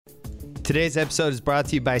Today's episode is brought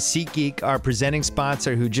to you by SeatGeek, our presenting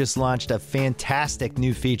sponsor who just launched a fantastic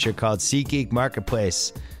new feature called SeatGeek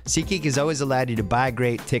Marketplace. SeatGeek has always allowed you to buy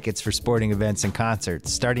great tickets for sporting events and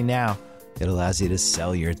concerts. Starting now, it allows you to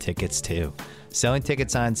sell your tickets too. Selling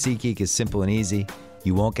tickets on SeatGeek is simple and easy.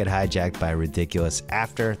 You won't get hijacked by ridiculous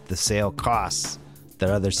after the sale costs that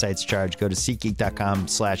other sites charge. Go to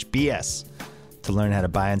SeatGeek.com/BS to learn how to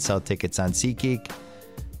buy and sell tickets on SeatGeek.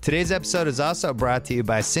 Today's episode is also brought to you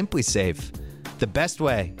by SimpliSafe, the best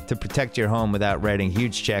way to protect your home without writing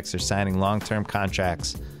huge checks or signing long-term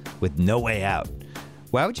contracts with no way out.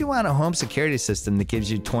 Why would you want a home security system that gives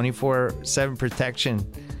you 24/7 protection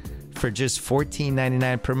for just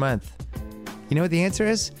 $14.99 per month? You know what the answer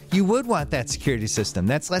is? You would want that security system.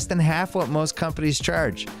 That's less than half what most companies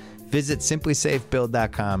charge. Visit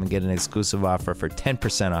simplysafebuild.com and get an exclusive offer for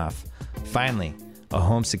 10% off. Finally, a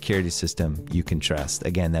home security system you can trust.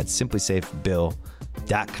 Again, that's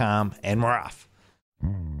simplysafebuild.com, and we're off.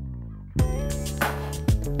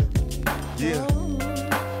 Yeah.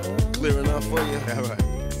 Clear enough for you? All right.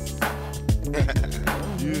 Yeah.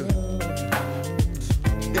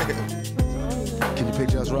 Can you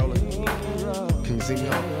picture us rolling? Can you see me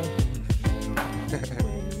on?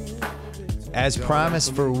 As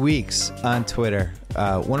promised for weeks on Twitter,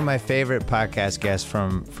 one of my favorite podcast guests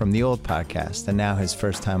from the old podcast, and now his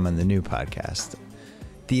first time on the new podcast,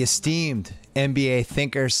 the esteemed NBA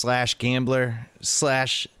thinker / gambler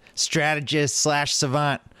 / strategist /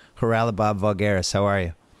 savant, Haralabos Voulgaris. How are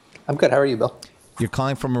you? I'm good. How are you, Bill? You're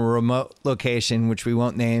calling from a remote location, which we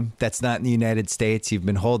won't name. That's not in the United States. You've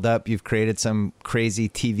been holed up. You've created some crazy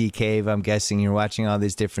TV cave. I'm guessing you're watching all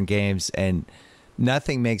these different games, and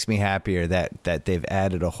nothing makes me happier that they've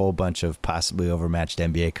added a whole bunch of possibly overmatched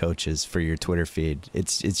NBA coaches for your Twitter feed.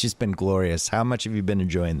 It's just been glorious. How much have you been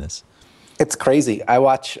enjoying this? It's crazy. I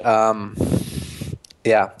watch. I've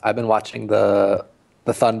been watching the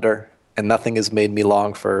Thunder, and nothing has made me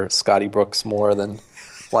long for Scotty Brooks more than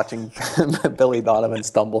watching Billy Donovan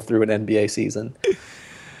stumble through an NBA season.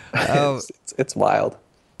 It's wild.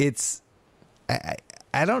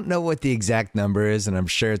 I don't know what the exact number is, and I'm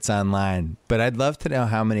sure it's online, but I'd love to know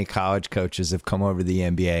how many college coaches have come over to the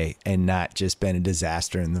NBA and not just been a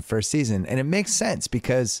disaster in the first season. And it makes sense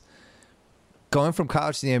because going from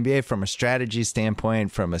college to the NBA, from a strategy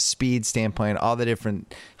standpoint, from a speed standpoint, all the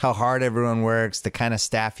different, how hard everyone works, the kind of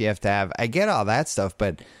staff you have to have, I get all that stuff,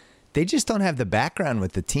 but they just don't have the background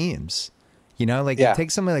with the teams. You know, like you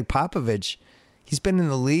take somebody like Popovich. He's been in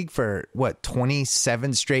the league for,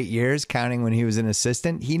 27 straight years, counting when he was an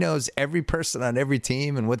assistant. He knows every person on every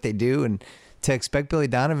team and what they do. And to expect Billy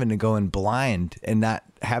Donovan to go in blind and not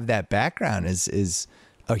have that background is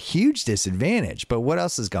a huge disadvantage. But what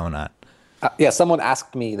else is going on? Someone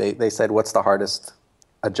asked me, they said, what's the hardest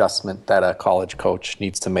adjustment that a college coach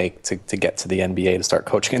needs to make to get to the NBA, to start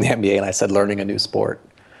coaching in the NBA? And I said, learning a new sport.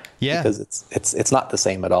 Yeah. Because it's not the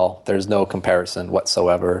same at all. There's no comparison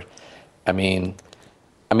whatsoever. I mean,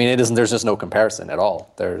 it isn't. There's just no comparison at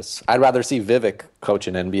all. I'd rather see Vivek coach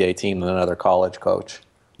an NBA team than another college coach.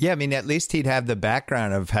 Yeah, I mean, at least he'd have the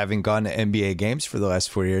background of having gone to NBA games for the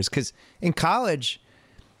last 4 years. Because in college,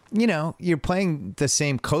 you know, you're playing the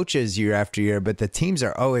same coaches year after year, but the teams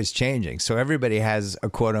are always changing. So everybody has a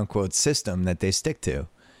quote unquote system that they stick to,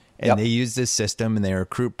 and they use this system and they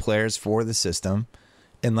recruit players for the system.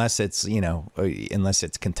 Unless it's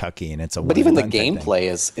Kentucky and it's a. But even the gameplay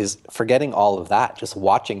is forgetting all of that. Just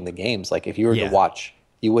watching the games, like if you were to watch,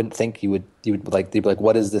 you wouldn't think you'd be like,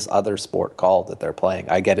 what is this other sport called that they're playing?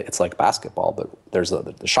 I get it, it's like basketball, but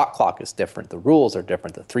the shot clock is different. The rules are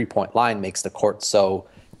different. The 3-point line makes the court so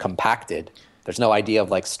compacted. There's no idea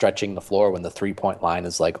of like stretching the floor when the 3-point line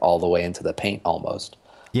is like all the way into the paint almost.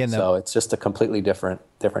 Yeah, so it's just a completely different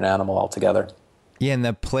animal altogether. Yeah, and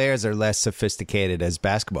the players are less sophisticated as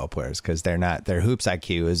basketball players because their hoops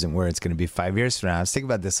IQ isn't where it's going to be 5 years from now. I was thinking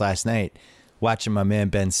about this last night, watching my man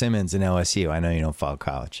Ben Simmons in LSU. I know you don't follow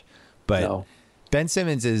college, but Ben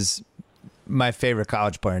Simmons is my favorite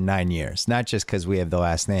college player in 9 years, not just because we have the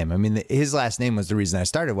last name. I mean, his last name was the reason I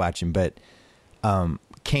started watching, but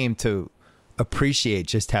came to appreciate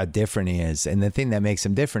just how different he is. And the thing that makes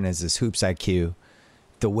him different is his hoops IQ,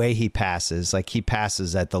 the way he passes. Like, he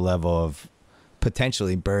passes at the level of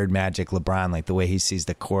potentially Bird, Magic, LeBron, like the way he sees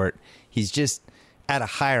the court. He's just at a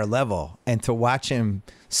higher level. And to watch him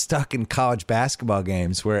stuck in college basketball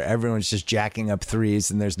games where everyone's just jacking up threes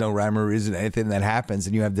and there's no rhyme or reason to anything that happens,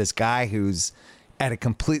 and you have this guy who's at a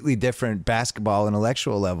completely different basketball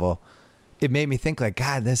intellectual level, it made me think like,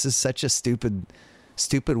 God, this is such a stupid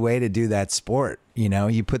way to do that sport. You know,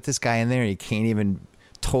 you put this guy in there, he can't even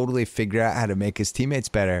totally figure out how to make his teammates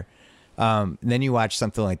better. Then you watch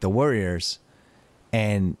something like the Warriors,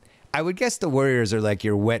 and I would guess the Warriors are like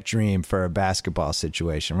your wet dream for a basketball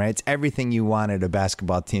situation, right? It's everything you wanted a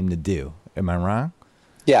basketball team to do. Am I wrong?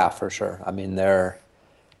 Yeah, for sure. I mean,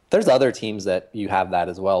 there's other teams that you have that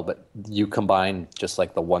as well, but you combine just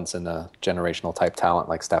like the once in a generational type talent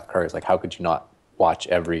like Steph Curry. It's like, how could you not watch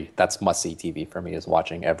that's must-see TV for me, is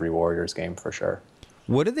watching every Warriors game for sure.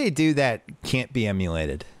 What do they do that can't be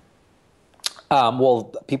emulated?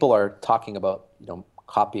 Well, people are talking about,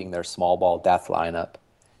 copying their small ball death lineup,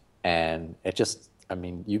 and it just, I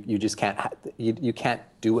mean, you just can't you can't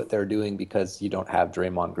do what they're doing because you don't have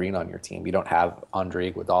Draymond Green on your team. You don't have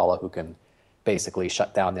Andre Iguodala, who can basically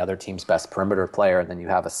shut down the other team's best perimeter player, and then you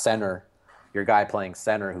have a center, your guy playing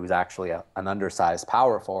center, who's actually an undersized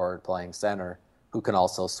power forward playing center, who can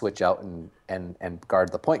also switch out and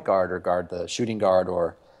guard the point guard or guard the shooting guard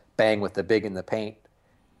or bang with the big in the paint.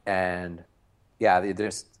 And yeah,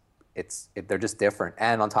 they're just different.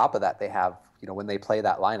 And on top of that, they have, when they play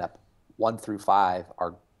that lineup, 1 through 5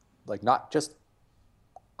 are like not just,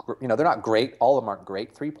 they're not great. All of them aren't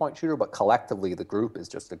great 3-point shooter, but collectively the group is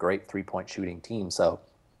just a great 3-point shooting team. So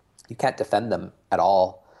you can't defend them at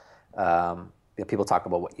all. People talk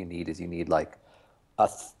about what you need like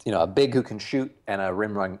a big who can shoot and a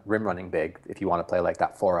rim running big if you want to play like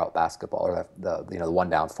that 4-out basketball, or the 1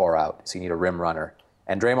 down 4 out. So you need a rim runner.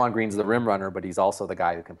 And Draymond Green's the rim runner, but he's also the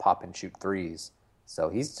guy who can pop and shoot threes. So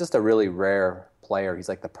he's just a really rare player. He's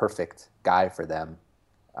like the perfect guy for them.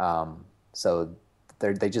 So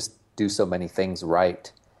they just do so many things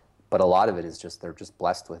right, but a lot of it is just they're just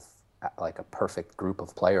blessed with like a perfect group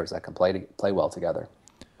of players that can play well together.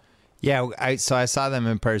 Yeah, I saw them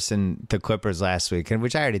in person, the Clippers, last week, and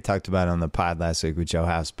which I already talked about on the pod last week with Joe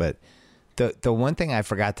House. But the one thing I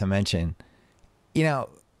forgot to mention,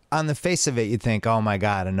 on the face of it, you think, oh my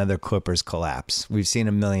God, another Clippers collapse. We've seen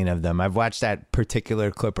a million of them. I've watched that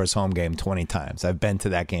particular Clippers home game 20 times. I've been to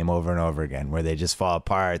that game over and over again, where they just fall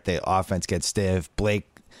apart. The offense gets stiff. Blake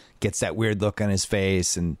gets that weird look on his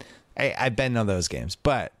face, and I've been to those games.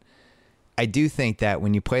 But I do think that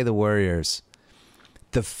when you play the Warriors,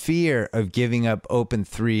 the fear of giving up open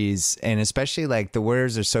threes, and especially like the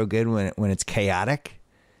Warriors are so good when it's chaotic.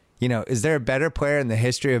 Is there a better player in the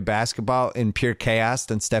history of basketball in pure chaos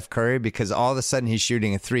than Steph Curry? Because all of a sudden he's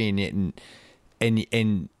shooting a three, and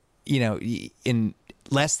in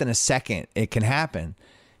less than a second it can happen.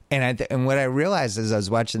 And what I realized as I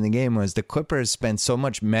was watching the game was the Clippers spend so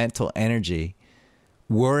much mental energy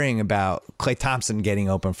worrying about Klay Thompson getting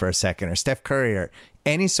open for a second, or Steph Curry, or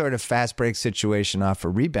any sort of fast break situation off a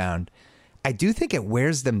rebound. I do think it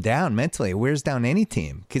wears them down mentally. It wears down any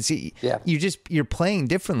team because you're playing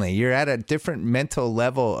differently. You're at a different mental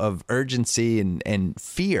level of urgency and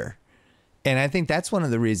fear. And I think that's one of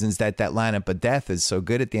the reasons that lineup of death is so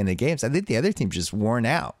good at the end of games. I think the other team's just worn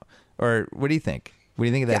out. Or what do you think? What do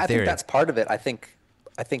you think of that theory? I think that's part of it. I think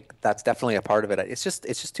that's definitely a part of it. It's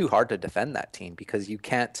just too hard to defend that team because you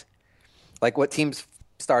can't, like what teams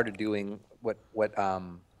started doing, what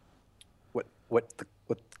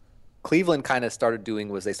Cleveland kind of started doing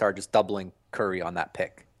was they started just doubling Curry on that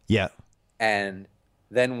pick. Yeah. And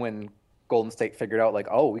then when Golden State figured out like,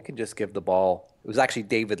 oh, we can just give the ball, it was actually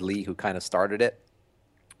David Lee who kind of started it,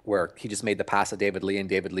 where he just made the pass to David Lee, and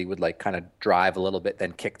David Lee would like kind of drive a little bit,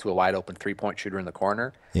 then kick to a wide open 3-point shooter in the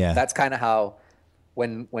corner. Yeah. That's kind of how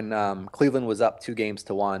when Cleveland was up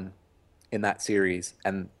 2-1 in that series,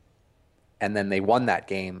 and then they won that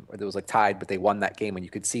game, or it was like tied, but they won that game, and you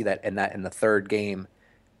could see that in the third game,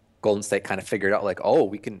 Golden State kind of figured out like, oh,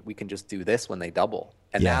 we can just do this when they double.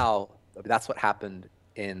 And now that's what happened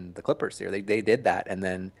in the Clippers here. They did that, and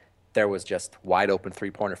then there was just wide open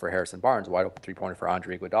 3-pointer for Harrison Barnes, wide open 3-pointer for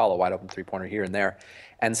Andre Iguodala, wide open 3-pointer here and there.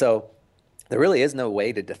 And so there really is no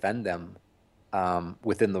way to defend them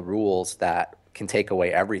within the rules that can take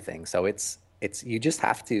away everything. So it's you just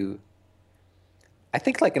have to, I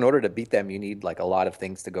think like in order to beat them, you need like a lot of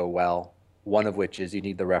things to go well. One of which is you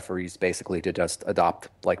need the referees basically to just adopt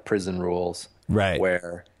like prison rules, right?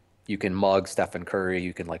 Where you can mug Stephen Curry,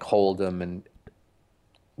 you can like hold him, and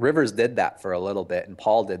Rivers did that for a little bit, and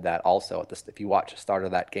Paul did that also. If you watch the start of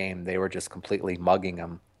that game, they were just completely mugging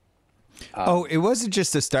him. It wasn't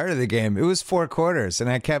just the start of the game; it was 4 quarters, and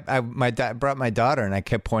I brought my daughter, and I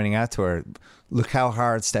kept pointing out to her, look how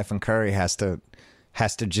hard Stephen Curry has to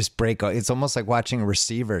just break. It's almost like watching a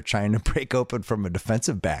receiver trying to break open from a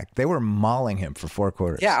defensive back. They were mauling him for 4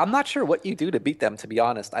 quarters. Yeah, I'm not sure what you do to beat them, to be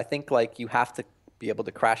honest. I think like you have to be able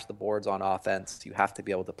to crash the boards on offense. You have to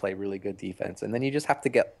be able to play really good defense. And then you just have to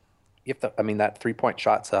that 3-point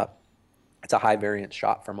shot's up. It's a high variance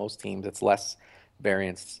shot for most teams. It's less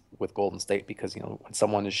variance with Golden State because, when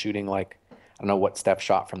someone is shooting like, I don't know what Steph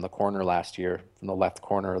shot from the corner last year, from the left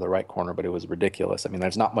corner or the right corner, but it was ridiculous. I mean,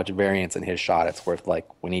 there's not much variance in his shot. It's worth like,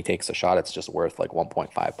 when he takes a shot, it's just worth like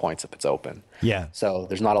 1.5 points if it's open. Yeah. So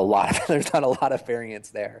there's not a lot of variance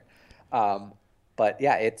there. But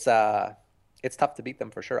yeah, it's tough to beat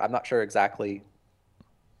them for sure. I'm not sure exactly.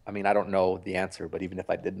 I mean, I don't know the answer, but even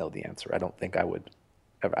if I did know the answer, I don't think I would.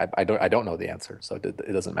 I don't know the answer, so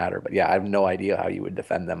it doesn't matter. But yeah, I have no idea how you would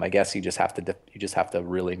defend them. I guess you just have to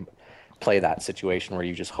really play that situation where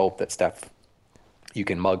you just hope that you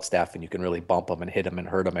can mug Steph and you can really bump him and hit him and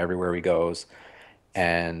hurt him everywhere he goes,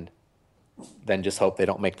 and then just hope they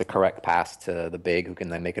don't make the correct pass to the big, who can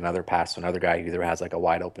then make another pass to another guy who either has like a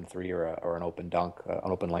wide open three or an open dunk,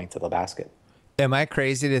 an open lane to the basket. Am I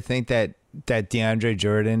crazy to think that DeAndre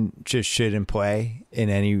Jordan just shouldn't play in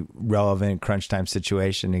any relevant crunch time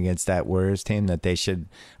situation against that Warriors team? That they should.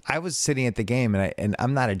 I was sitting at the game, and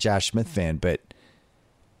I'm not a Josh Smith fan, but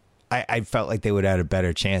I felt like they would have had a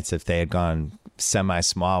better chance if they had gone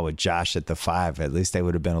semi-small with Josh at the 5. At least they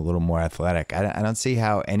would have been a little more athletic. I don't see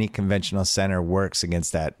how any conventional center works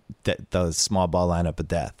against the small ball lineup of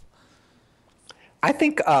death. I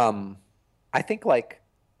don't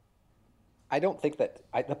think that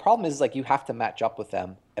the problem is like you have to match up with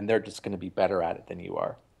them, and they're just going to be better at it than you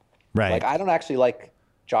are. Right. Like I don't actually like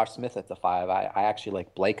Josh Smith at the 5. I actually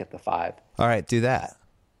like Blake at the 5. All right, do that.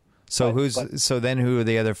 So then who are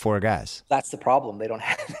the other 4 guys? That's the problem. They don't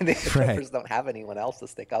have the Clippers don't have anyone else to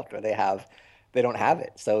stick up to. They don't have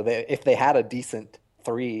it. So if they had a decent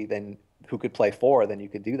 3, then who could play 4, then you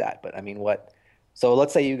could do that. But I mean, so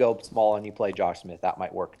let's say you go small and you play Josh Smith. That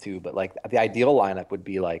might work too. But like the ideal lineup would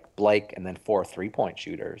be like Blake and then 4 3-point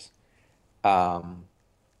shooters.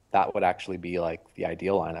 That would actually be like the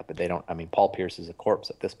ideal lineup. But they don't. I mean, Paul Pierce is a corpse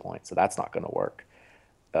at this point, so that's not going to work.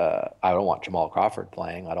 I don't want Jamal Crawford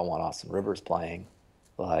playing. I don't want Austin Rivers playing.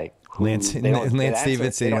 Like Lance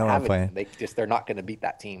Stevenson, you don't want playing. They're not going to beat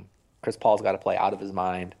that team. Chris Paul's got to play out of his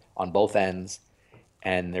mind on both ends,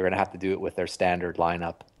 and they're going to have to do it with their standard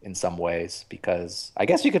lineup in some ways. Because I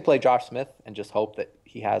guess you could play Josh Smith and just hope that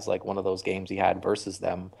he has like one of those games he had versus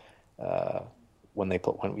them when he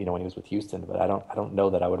was with Houston. But I don't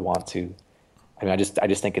know that I would want to. I mean, I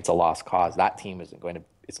just think it's a lost cause. That team isn't going to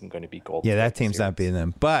beat Golden State. Yeah, that team's not beating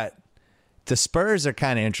them. But the Spurs are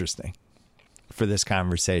kind of interesting for this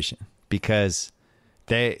conversation because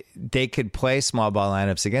they could play small ball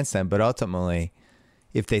lineups against them, but ultimately,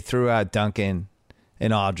 if they threw out Duncan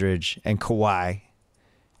and Aldridge and Kawhi,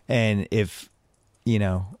 and if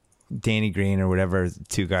Danny Green or whatever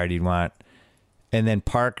 2 guard you'd want, and then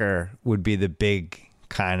Parker would be the big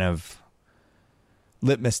kind of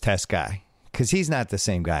litmus test guy. Because he's not the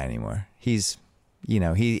same guy anymore. He's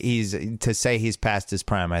to say he's past his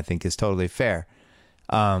prime, I think is totally fair.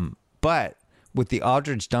 But with the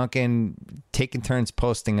Aldridge Duncan taking turns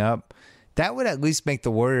posting up, that would at least make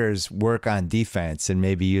the Warriors work on defense and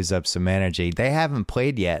maybe use up some energy. They haven't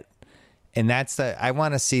played yet. And I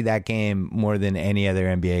want to see that game more than any other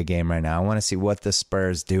NBA game right now. I want to see what the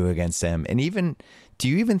Spurs do against them. And do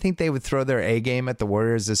you even think they would throw their A game at the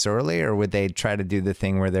Warriors this early, or would they try to do the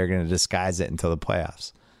thing where they're going to disguise it until the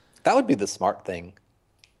playoffs? That would be the smart thing,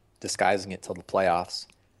 disguising it till the playoffs.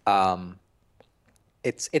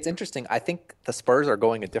 It's interesting. I think the Spurs are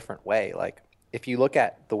going a different way. Like if you look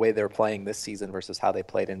at the way they're playing this season versus how they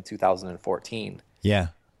played in 2014. Yeah.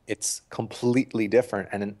 It's completely different,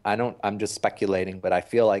 and I'm just speculating, but I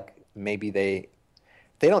feel like maybe they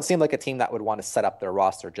don't seem like a team that would want to set up their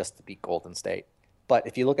roster just to beat Golden State. But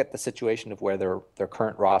if you look at the situation of where their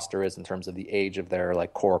current roster is in terms of the age of their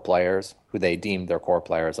like core players, who they deem their core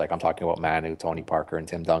players, like I'm talking about Manu, Tony Parker, and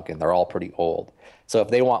Tim Duncan, they're all pretty old. So if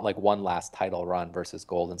they want like one last title run versus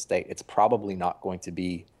Golden State, it's probably not going to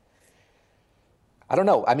be. I don't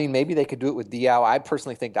know. I mean, maybe they could do it with Diaw. I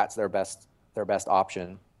personally think that's their best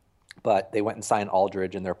option. But they went and signed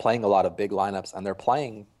Aldridge, and they're playing a lot of big lineups, and they're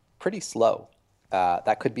playing pretty slow.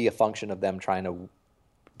 That could be a function of them trying to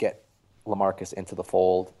get LaMarcus into the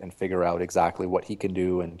fold and figure out exactly what he can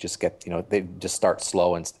do, and just they just start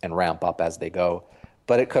slow and ramp up as they go.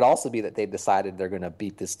 But it could also be that they've decided they're going to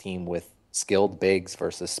beat this team with skilled bigs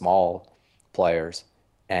versus small players,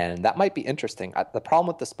 and that might be interesting. The problem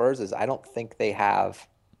with the Spurs is I don't think they have.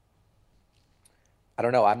 I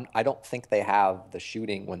don't know. I don't think they have the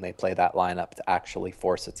shooting when they play that lineup to actually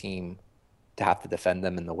force a team to have to defend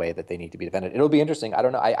them in the way that they need to be defended. It'll be interesting. I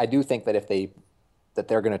don't know. I do think that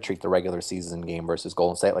they're going to treat the regular season game versus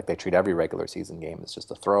Golden State like they treat every regular season game. It's just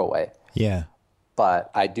a throwaway. Yeah. But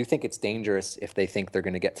I do think it's dangerous if they think they're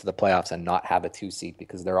going to get to the playoffs and not have a 2 seed,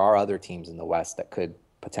 because there are other teams in the West that could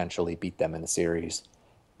potentially beat them in the series.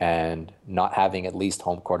 And not having at least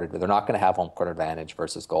home court advantage. They're not going to have home court advantage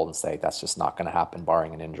versus Golden State. That's just not going to happen,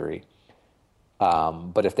 barring an injury.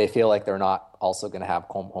 But if they feel like they're not also going to have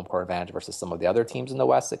home court advantage versus some of the other teams in the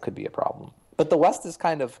West, it could be a problem. But the West is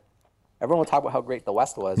kind of, everyone will talk about how great the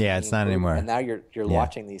West was. Yeah, it's not anymore. And now you're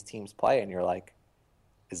watching these teams play, and you're like,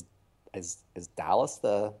 is Dallas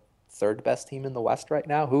the third best team in the West right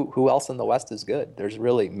now? Who else in the West is good? There's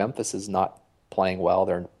really, Memphis is not playing well.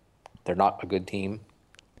 They're not a good team.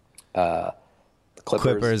 The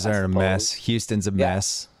Clippers are a mess. Houston's a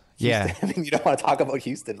mess. Houston, I mean, you don't want to talk about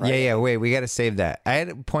Houston, right? Yeah. Wait, we got to save that. I had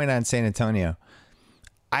a point on San Antonio.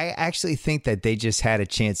 I actually think that they just had a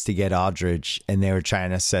chance to get Aldridge, and they were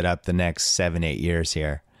trying to set up the next 7-8 years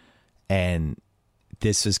here. And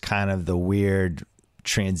this was kind of the weird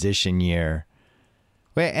transition year.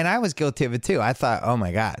 And I was guilty of it too. I thought, oh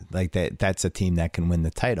my God, like that's a team that can win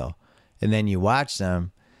the title. And then you watch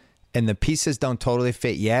them, and the pieces don't totally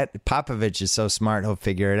fit yet. Popovich is so smart, he'll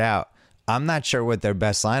figure it out. I'm not sure what their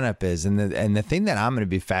best lineup is. And the thing that I'm going to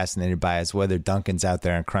be fascinated by is whether Duncan's out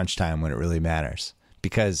there in crunch time when it really matters.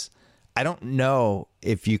 Because I don't know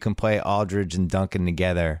if you can play Aldridge and Duncan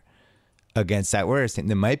together against that Warriors team.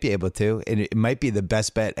 They might be able to. It might be the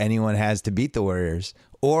best bet anyone has to beat the Warriors.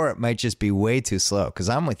 Or it might just be way too slow. Because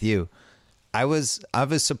I'm with you. I was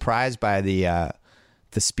surprised by the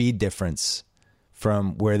speed difference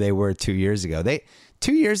from where they were 2 years ago.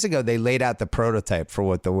 2 years ago, they laid out the prototype for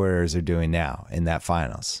what the Warriors are doing now in that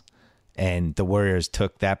finals. And the Warriors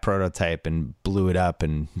took that prototype and blew it up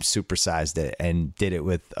and supersized it and did it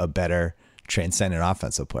with a better transcendent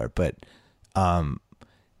offensive player. But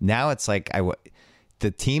now it's like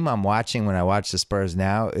the team I'm watching when I watch the Spurs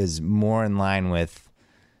now is more in line with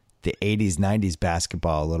the 80s, 90s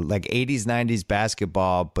basketball, a little like 80s, 90s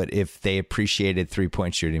basketball, but if they appreciated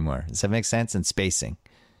three-point shooting more. Does that make sense? And spacing.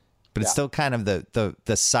 But it's still kind of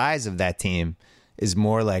the size of that team is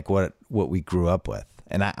more like what we grew up with.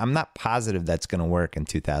 And I'm not positive that's going to work in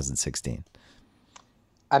 2016.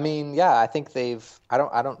 I mean, yeah, I think I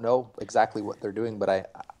don't know exactly what they're doing,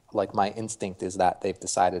 but my instinct is that they've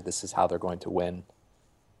decided this is how they're going to win,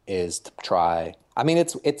 is to try. I mean,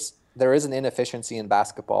 there is an inefficiency in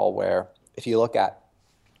basketball where if you look at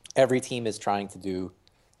every team is trying to do,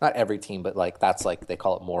 not every team, but that's they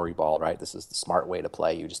call it Morey ball, right? This is the smart way to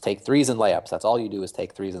play. You just take threes and layups. That's all you do is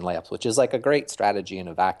take threes and layups, which is like a great strategy in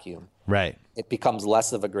a vacuum. Right. It becomes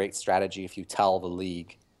less of a great strategy if you tell the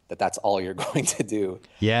league that that's all you're going to do.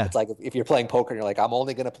 Yeah. It's like if you're playing poker and you're like, I'm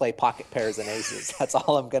only going to play pocket pairs and aces. That's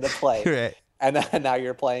all I'm going to play. Right. And now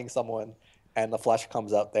you're playing someone and the flush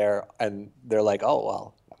comes out there and they're like, oh,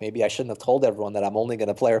 well, maybe I shouldn't have told everyone that I'm only going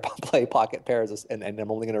to play pocket pairs and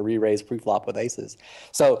I'm only going to re-raise pre-flop with aces.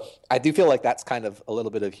 So I do feel like that's kind of a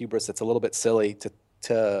little bit of hubris. It's a little bit silly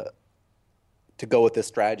to go with this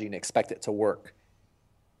strategy and expect it to work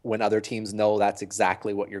when other teams know that's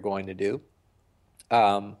exactly what you're going to do.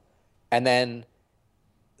 And then,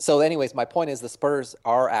 so anyways, my point is the Spurs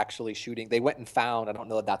are actually shooting. They went and found, I don't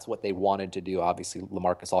know that that's what they wanted to do. Obviously,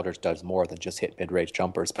 LaMarcus Aldridge does more than just hit mid-range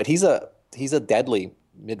jumpers, but he's a deadly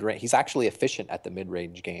mid-range. He's actually efficient at the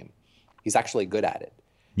mid-range game. He's actually good at it.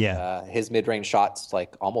 Yeah. His mid-range shot's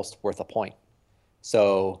almost worth a point.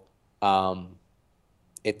 So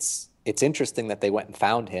it's interesting that they went and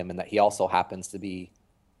found him and that he also happens to be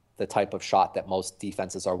the type of shot that most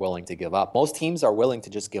defenses are willing to give up. Most teams are willing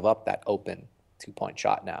to just give up that open 2-point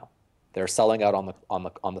shot now. They're selling out on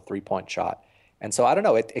the 3-point shot. And so I don't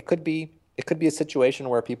know, it could be a situation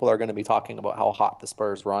where people are going to be talking about how hot the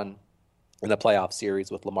Spurs run in the playoff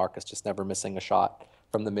series with LaMarcus just never missing a shot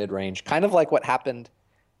from the mid-range. Kind of like what happened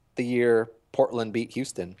the year Portland beat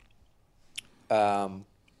Houston.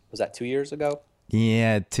 Was that 2 years ago?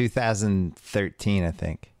 Yeah, 2013, I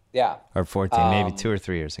think. Yeah. Or 14, maybe 2 or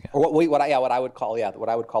 3 years ago. Or what I would call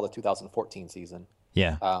the 2014 season.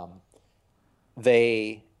 Yeah.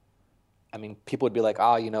 People would be like,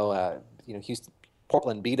 Houston,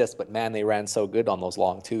 Portland beat us, but man, they ran so good on those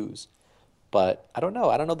long twos. But I don't know.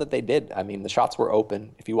 I don't know that they did. I mean, the shots were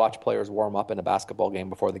open. If you watch players warm up in a basketball game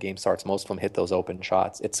before the game starts, most of them hit those open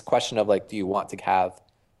shots. It's a question of do you want to have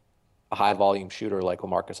a high volume shooter like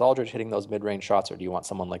LaMarcus Aldridge hitting those mid-range shots, or do you want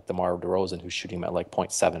someone like DeMar DeRozan who's shooting at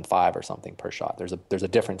 0.75 or something per shot? There's a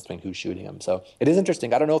difference between who's shooting them. So it is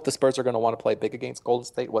interesting. I don't know if the Spurs are going to want to play big against Golden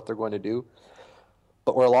State, what they're going to do.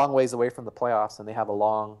 But we're a long ways away from the playoffs, and they have a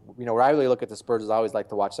long, where I really look at the Spurs is I always like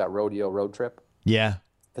to watch that rodeo road trip. Yeah.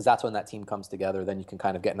 Because that's when that team comes together. Then you can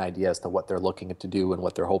kind of get an idea as to what they're looking to do and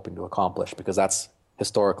what they're hoping to accomplish, because that's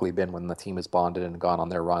historically been when the team has bonded and gone on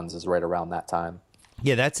their runs, is right around that time.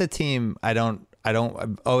 Yeah, that's a team I don't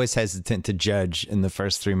I'm always hesitant to judge in the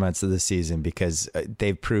first 3 months of the season because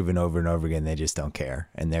they've proven over and over again they just don't care,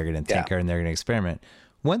 and they're going to tinker and they're going to experiment.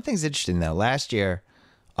 One thing's interesting though. Last year,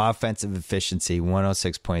 offensive efficiency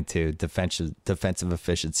 106.2, defensive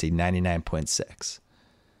efficiency 99.6.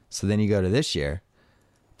 So then you go to this year,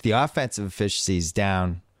 the offensive efficiency is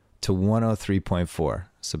down to 103.4.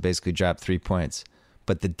 So basically dropped 3 points.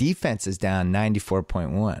 But the defense is down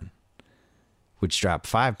 94.1, which dropped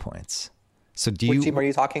 5 points. So Which team are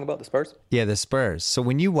you talking about? The Spurs? Yeah, the Spurs. So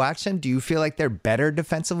when you watch them, do you feel like they're better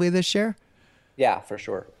defensively this year? Yeah, for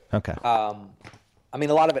sure. Okay. I mean,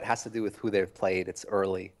 a lot of it has to do with who they've played. It's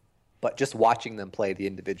early, but just watching them play the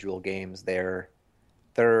individual games, they're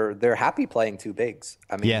happy playing two bigs.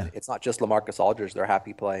 I mean, It's not just LaMarcus Aldridge. They're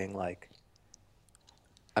happy playing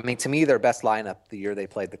to me, their best lineup the year they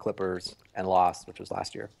played the Clippers and lost, which was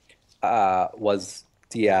last year, was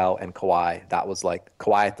Dio and Kawhi. That was like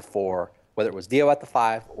Kawhi at the 4, whether it was Dio at the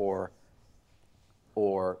 5 or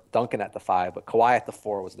Duncan at the 5, but Kawhi at the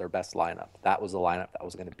 4 was their best lineup. That was the lineup that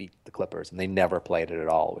was going to beat the Clippers, and they never played it at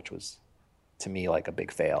all, which was, to me, like a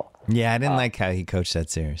big fail. Yeah, I didn't like how he coached that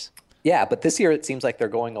series. Yeah, but this year it seems like they're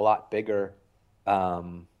going a lot bigger,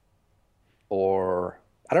 or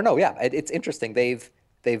I don't know. Yeah, it's interesting. They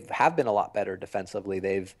have been a lot better defensively.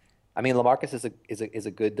 LaMarcus is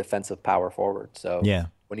a good defensive power forward. So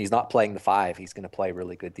when he's not playing the 5, he's going to play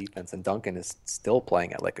really good defense. And Duncan is still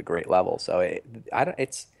playing at like a great level. So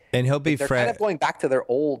and he'll be they're kind of going back to their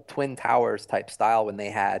old Twin Towers type style when they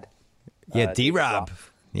had D-Rob.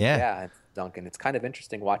 Yeah, Duncan. It's kind of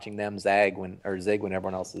interesting watching them zig when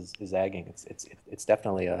everyone else is zagging. It's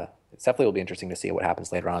definitely will be interesting to see what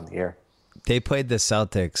happens later on in the year. They played the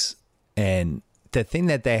Celtics, and the thing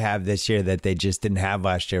that they have this year that they just didn't have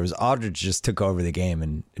last year was Aldridge just took over the game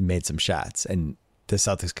and made some shots, and the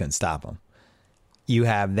Celtics couldn't stop him. You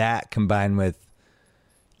have that combined with,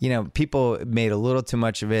 people made a little too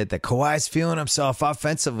much of it that Kawhi's feeling himself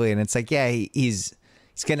offensively, and it's like, yeah, he's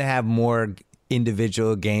going to have more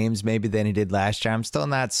individual games maybe than he did last year. I'm still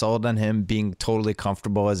not sold on him being totally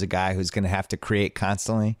comfortable as a guy who's going to have to create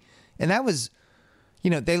constantly. And that was,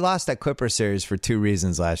 they lost that Clipper series for 2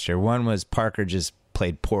 reasons last year. One was Parker just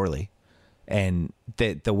played poorly, and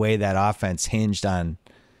the way that offense hinged on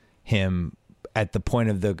him at the point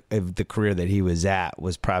of the career that he was at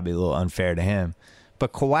was probably a little unfair to him.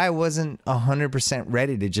 But Kawhi wasn't 100%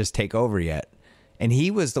 ready to just take over yet, and he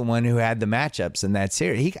was the one who had the matchups in that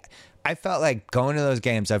series. I felt like going to those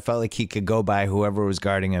games, I felt like he could go by whoever was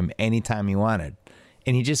guarding him anytime he wanted,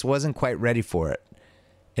 and he just wasn't quite ready for it.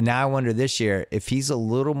 And now I wonder this year if he's a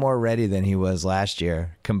little more ready than he was last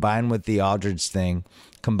year, combined with the Aldridge thing,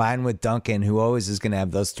 combined with Duncan, who always is going to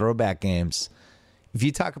have those throwback games. If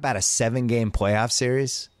you talk about a 7-game playoff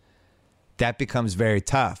series, that becomes very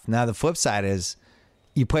tough. Now, the flip side is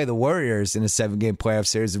you play the Warriors in a 7-game playoff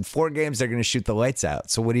series. In 4 games, they're going to shoot the lights out.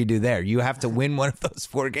 So what do you do there? You have to win one of those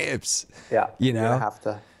 4 games. Yeah. You have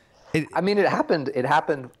to. It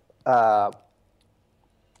happened.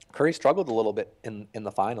 Curry struggled a little bit in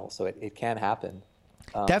the finals, so it can happen.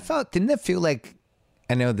 Didn't that feel like,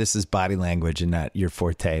 I know this is body language and not your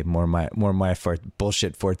forte, more my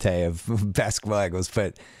bullshit forte of basketball angles,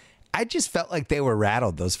 but I just felt like they were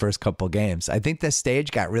rattled those first couple games. I think the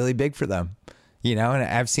stage got really big for them, and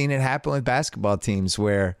I've seen it happen with basketball teams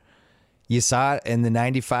where you saw it in the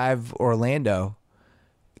 95 Orlando.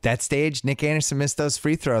 That stage, Nick Anderson missed those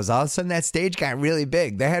free throws. All of a sudden, that stage got really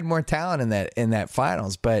big. They had more talent in that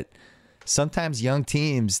finals, but sometimes young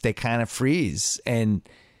teams, they kind of freeze. And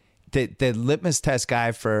the litmus test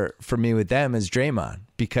guy for me with them is Draymond,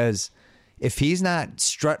 because if he's not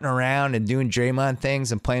strutting around and doing Draymond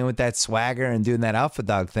things and playing with that swagger and doing that alpha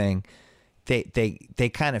dog thing, they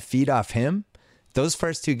kind of feed off him. Those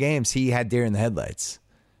first 2 games, he had deer in the headlights.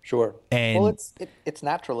 Sure. Well, it's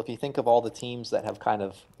natural if you think of all the teams that have kind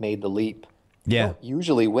of made the leap. You don't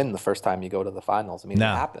usually win the first time you go to the finals. I mean, it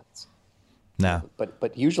happens. No.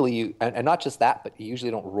 But usually you, and not just that, but you usually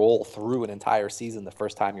don't roll through an entire season the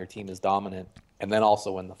first time your team is dominant and then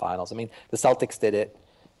also win the finals. I mean, the Celtics did it.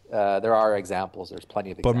 There are examples. There's plenty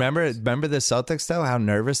of examples. But remember the Celtics, though, how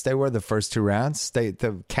nervous they were the first 2 rounds? The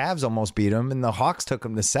Cavs almost beat them, and the Hawks took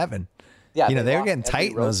them to 7. Yeah, they were getting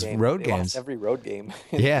tight in those road games. Lost every road game.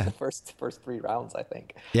 Yeah, the first 3 rounds, I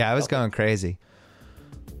think. Yeah, I was going crazy.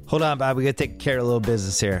 Hold on, Bob. We got to take care of a little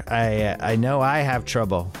business here. I know I have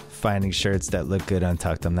trouble finding shirts that look good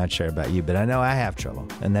untucked. I'm not sure about you, but I know I have trouble,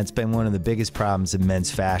 and that's been one of the biggest problems in men's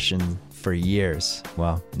fashion for years.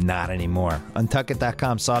 Well, not anymore.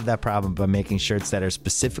 Untuckit.com solved that problem by making shirts that are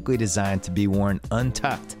specifically designed to be worn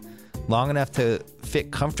untucked, long enough to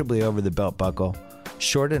fit comfortably over the belt buckle,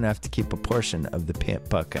 short enough to keep a portion of the pant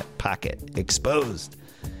pocket exposed.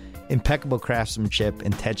 Impeccable craftsmanship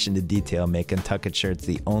and attention to detail make Untuckit shirts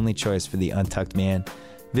the only choice for the untucked man.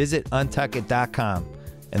 Visit untuckit.com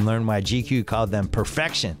and learn why GQ called them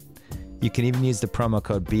perfection. You can even use the promo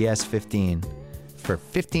code BS15 for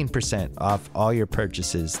 15% off all your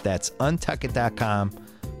purchases. That's untuckit.com,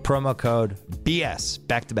 promo code BS.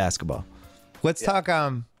 Back to basketball. Let's talk.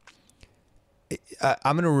 I'm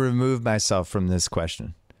going to remove myself from this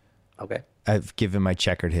question. Okay. I've given my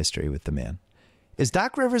checkered history with the man. Is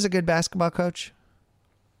Doc Rivers a good basketball coach?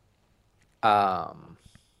 I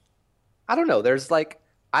don't know. There's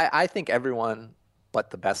I think everyone but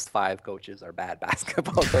the best 5 coaches are bad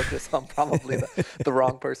basketball coaches. So I'm probably the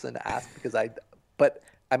wrong person to ask because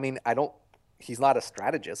he's not a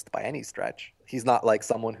strategist by any stretch. He's not like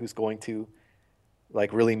someone who's going to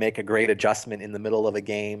like really make a great adjustment in the middle of a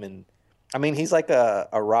game. And I mean, he's like a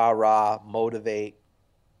rah, motivate,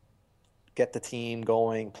 get the team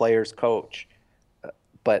going, players coach.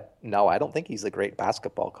 But no, I don't think he's a great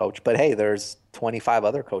basketball coach. But hey, there's 25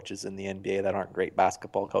 other coaches in the NBA that aren't great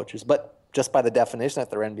basketball coaches. But just by the definition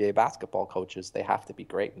that they're NBA basketball coaches, they have to be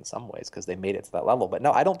great in some ways because they made it to that level. But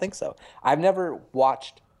no, I don't think so. I've never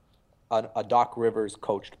watched a Doc Rivers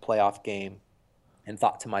coached playoff game and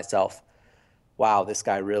thought to myself, wow, this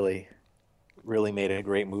guy really made a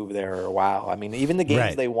great move there. Or wow. I mean, even the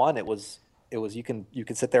games they won, it was you can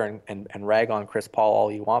sit there and rag on Chris Paul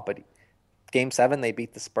all you want, but Game 7, they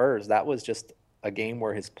beat the Spurs. That was just a game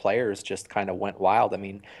where his players just kind of went wild. I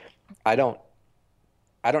mean, I don't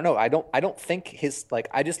know. I don't think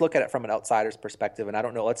I just look at it from an outsider's perspective, and I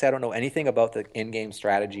don't know. Let's say I don't know anything about the in-game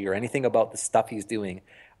strategy or anything about the stuff he's doing.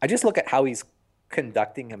 I just look at how he's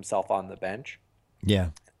conducting himself on the bench. Yeah.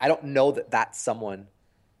 I don't know that that's someone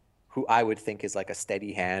who I would think is like a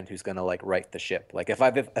steady hand who's going to like right the ship. Like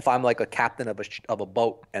if I'm like a captain of a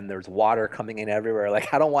boat and there's water coming in everywhere,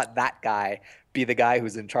 like I don't want that guy be the guy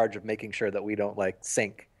who's in charge of making sure that we don't like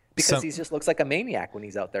sink because he just looks like a maniac when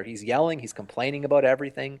he's out there. He's yelling, he's complaining about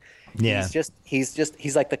everything. Yeah.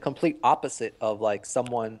 He's like the complete opposite of like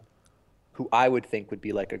someone who I would think would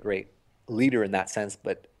be like a great leader in that sense,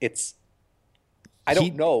 but I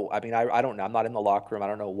don't know. I mean, I don't know. I'm not in the locker room. I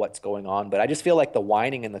don't know what's going on, but I just feel like the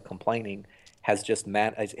whining and the complaining has just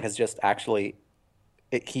actually.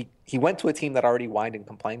 He went to a team that already whined and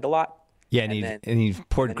complained a lot. Yeah, and he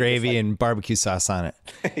poured gravy and barbecue sauce on it.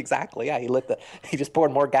 Exactly. Yeah, he just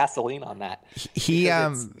poured more gasoline on that.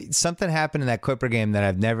 Something happened in that Clipper game that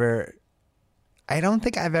I don't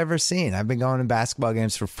think I've ever seen. I've been going to basketball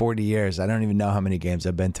games for 40 years. I don't even know how many games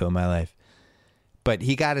I've been to in my life. But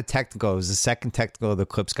he got a technical. It was the second technical the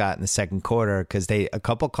Clips got in the second quarter because a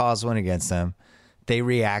couple calls went against them. They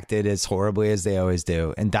reacted as horribly as they always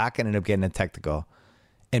do. And Doc ended up getting a technical.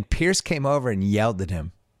 And Pierce came over and yelled at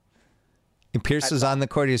him. And Pierce was on the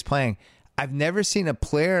court he was playing. I've never seen a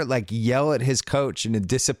player like yell at his coach in a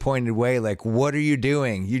disappointed way. Like, what are you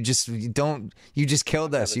doing? You just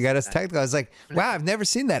killed us. You got us technical. I was like, wow, I've never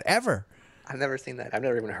seen that ever. I've never seen that. I've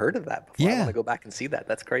never even heard of that before. Yeah. I want to go back and see that.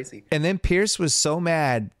 That's crazy. And then Pierce was so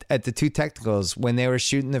mad at the 2 technicals when they were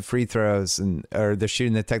shooting the free throws or they're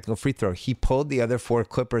shooting the technical free throw. He pulled the other 4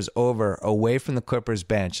 Clippers away from the Clippers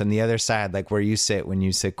bench on the other side, like where you sit when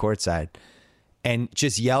you sit courtside, and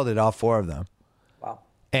just yelled at all 4 of them. Wow.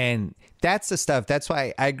 And that's the stuff. That's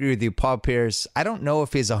why I agree with you. Paul Pierce, I don't know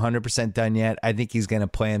if he's 100% done yet. I think he's going to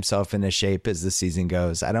play himself into shape as the season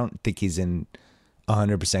goes. I don't think he's in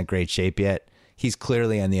 100% great shape yet. He's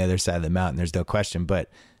clearly on the other side of the mountain. There's no question. But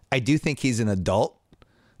I do think he's an adult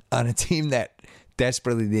on a team that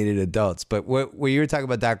desperately needed adults. But what you were talking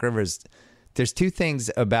about Doc Rivers, there's 2 things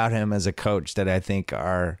about him as a coach that I think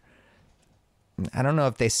are, I don't know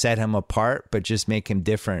if they set him apart, but just make him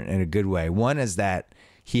different in a good way. One is that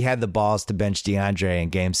he had the balls to bench DeAndre in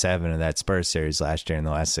Game 7 of that Spurs series last year in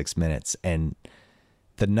the last 6 minutes. And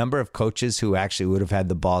the number of coaches who actually would have had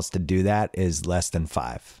the balls to do that is less than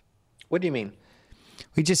 5. What do you mean?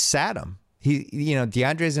 We just sat him.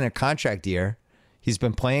 DeAndre's in a contract year. He's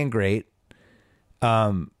been playing great.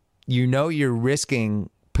 You're risking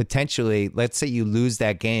potentially, let's say you lose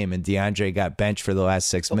that game and DeAndre got benched for the last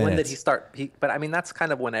 6 minutes. When did he start? But I mean, that's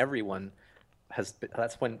kind of when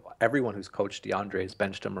that's when everyone who's coached DeAndre has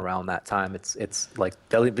benched him around that time. It's like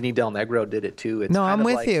Vinny Del Negro did it too. No, I'm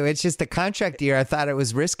with you. It's just the contract year. I thought it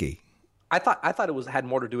was risky. I thought it had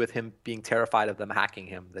more to do with him being terrified of them hacking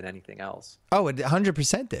him than anything else. Oh, it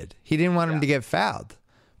 100% did. He didn't want him to get fouled.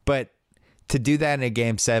 But to do that in a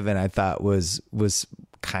Game 7, I thought was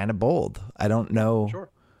kind of bold. I don't know. Sure.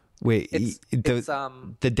 Wait,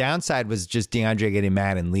 the downside was just DeAndre getting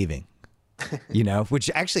mad and leaving.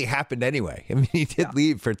 which actually happened anyway. I mean, he did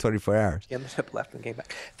leave for 24 hours. He ended up left and came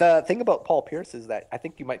back. The thing about Paul Pierce is that I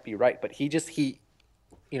think you might be right, but he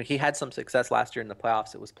had some success last year in the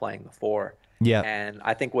playoffs. It was playing the 4. Yeah. And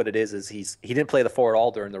I think what it is he didn't play the 4 at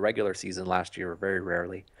all during the regular season last year, very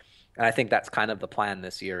rarely. And I think that's kind of the plan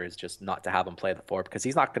this year, is just not to have him play the 4, because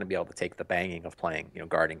he's not going to be able to take the banging of playing,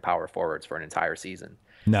 guarding power forwards for an entire season.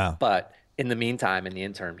 No. But in the meantime, in the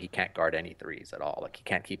interim, he can't guard any threes at all. Like, he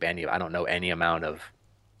can't keep I don't know any amount of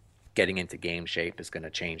getting into game shape is going to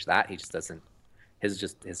change that. He just doesn't.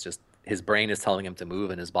 His brain is telling him to move,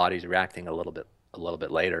 and his body's reacting a little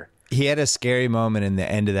bit later. He had a scary moment in the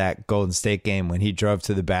end of that Golden State game when he drove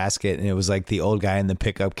to the basket, and it was like the old guy in the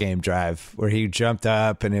pickup game drive where he jumped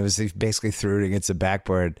up and he basically threw it against the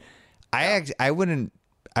backboard. I wouldn't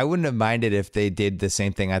have minded if they did the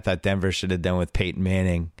same thing I thought Denver should have done with Peyton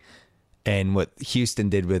Manning and what Houston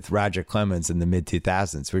did with Roger Clemens in the mid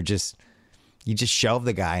 2000s. You just shelve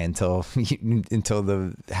the guy until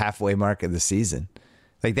the halfway mark of the season.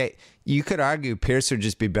 Like that, you could argue Pierce would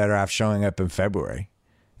just be better off showing up in February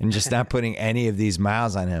and just not putting any of these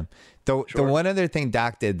miles on him. The one other thing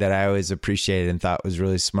Doc did that I always appreciated and thought was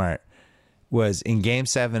really smart was in Game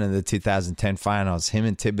 7 of the 2010 finals, him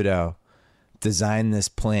and Thibodeau designed this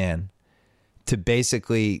plan to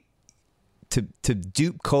basically to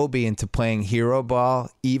dupe Kobe into playing hero ball,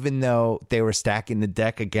 even though they were stacking the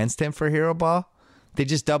deck against him for hero ball. They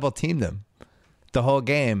just double teamed him the whole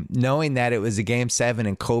game, knowing that it was a Game 7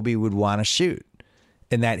 and Kobe would want to shoot,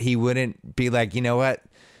 and that he wouldn't be like, you know what,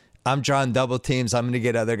 I'm drawing double teams, I'm going to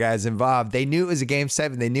get other guys involved. They knew it was a Game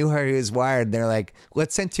 7. They knew how he was wired. They're like,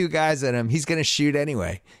 let's send 2 guys at him. He's going to shoot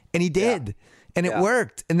anyway. And he did. Yeah. And it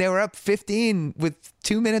worked. And they were up 15 with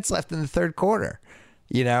 2 minutes left in the third quarter,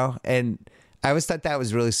 and I always thought that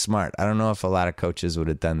was really smart. I don't know if a lot of coaches would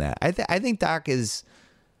have done that. I think Doc is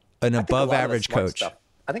an above average coach.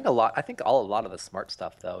 I think a lot of the smart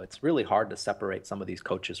stuff, though, it's really hard to separate some of these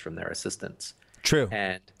coaches from their assistants. True.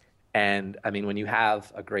 And I mean, when you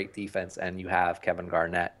have a great defense and you have Kevin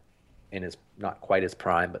Garnett in his not quite his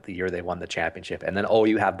prime, but the year they won the championship, and then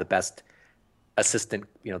you have the best assistant,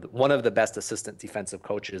 one of the best assistant defensive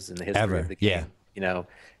coaches in the history of the game. Yeah.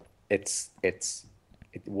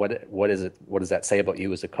 What does that say about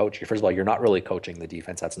you as a coach? First of all, you're not really coaching the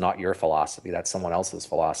defense. That's not your philosophy. That's someone else's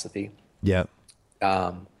philosophy. Yeah.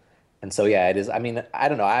 And so, it is. I mean, I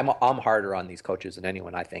don't know. I'm harder on these coaches than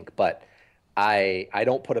anyone, I think, but I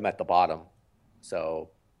don't put them at the bottom. So.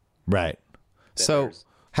 Right. So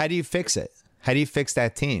how do you fix it? How do you fix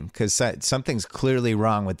that team? Because something's clearly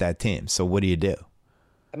wrong with that team. So what do you do?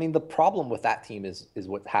 I mean, the problem with that team is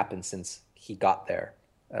what happened since he got there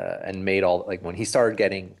and made when he started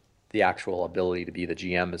getting the actual ability to be the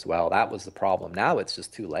GM as well. That was the problem. Now it's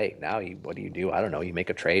just too late. Now what do you do? I don't know. You make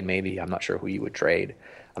a trade maybe. I'm not sure who you would trade.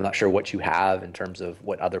 I'm not sure what you have in terms of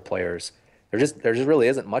what other players. There just really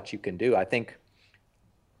isn't much you can do. I think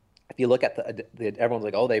if you look at everyone's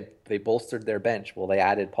like, oh, they bolstered their bench. Well, they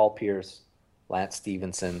added Paul Pierce, Lance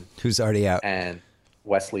Stevenson, who's already out, and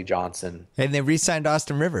Wesley Johnson. And they re-signed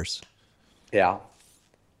Austin Rivers. Yeah.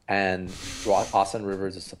 And Austin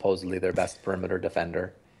Rivers is supposedly their best perimeter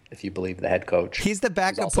defender, if you believe the head coach. He's the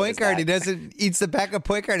backup point guard. He's the backup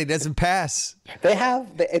point guard. He doesn't pass.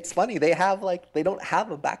 It's funny. They don't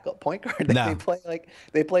have a backup point guard.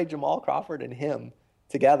 They play Jamal Crawford and him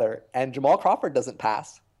together, and Jamal Crawford doesn't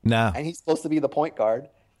pass. No. And he's supposed to be the point guard,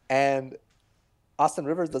 and Austin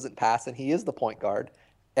Rivers doesn't pass, and he is the point guard.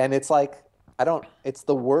 And it's like, it's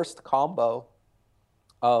the worst combo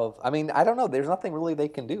of, I mean, I don't know. There's nothing really they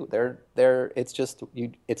can do. They're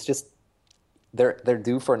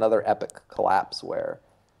due for another epic collapse where,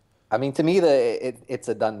 I mean, to me, it's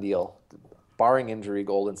a done deal. Barring injury,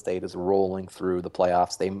 Golden State is rolling through the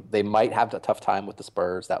playoffs. They might have a tough time with the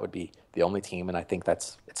Spurs. That would be the only team, and I think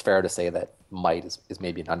it's fair to say that might is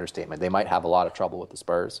maybe an understatement. They might have a lot of trouble with the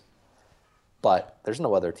Spurs, but there's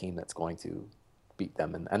no other team that's going to beat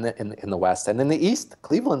them in the West. And in the East,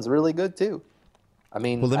 Cleveland's really good too. I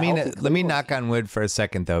mean, well, let me knock on wood for a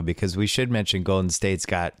second though, because we should mention Golden State's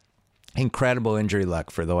got incredible injury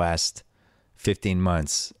luck for the last 15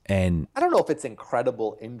 months. And I don't know if it's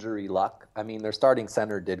incredible injury luck. I mean, their starting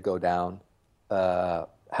center did go down,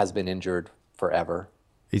 has been injured forever.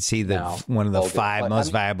 Is he one of the five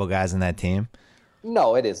most valuable guys in that team?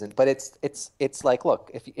 No, it isn't. But it's like,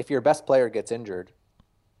 look, if your best player gets injured,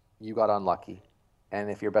 you got unlucky. And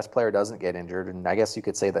if your best player doesn't get injured, and I guess you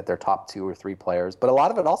could say that they're top 2 or 3 players, but a lot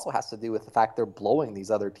of it also has to do with the fact they're blowing these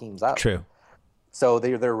other teams out. True. So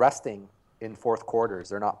they're resting in fourth quarters.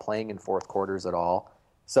 They're not playing in fourth quarters at all.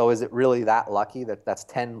 So is it really that lucky that that's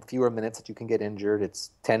 10 fewer minutes that you can get injured?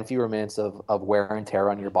 It's 10 fewer minutes of wear and tear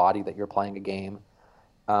on your body that you're playing a game.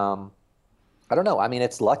 I don't know. I mean,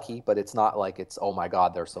 it's lucky, but it's not like it's, oh my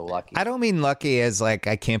God, they're so lucky. I don't mean lucky as like,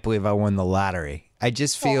 I can't believe I won the lottery. I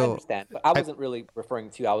just feel. I understand, but I wasn't really referring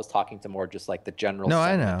to. I was talking to more just like the general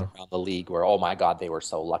sentiment around the league, where oh my God, they were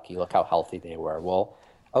so lucky. Look how healthy they were. Well,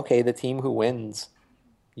 okay, the team who wins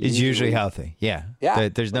is usually healthy. Yeah, yeah.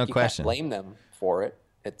 There's no question. You can't blame them for it.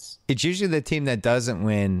 It's usually the team that doesn't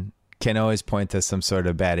win can always point to some sort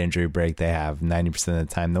of bad injury break they have 90% of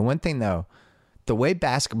the time. The one thing though, the way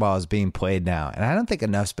basketball is being played now, and I don't think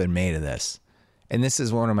enough's been made of this. And this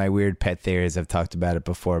is one of my weird pet theories. I've talked about it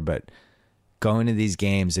before, but going to these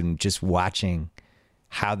games and just watching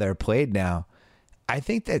how they're played now, I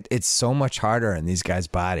think that it's so much harder on these guys'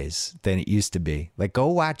 bodies than it used to be. Like, go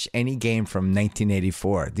watch any game from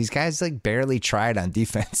 1984. These guys like barely tried on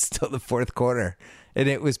defense till the fourth quarter, and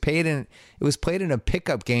it was played in a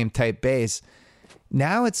pickup game type base.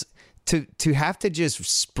 Now it's to have to just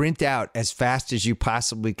sprint out as fast as you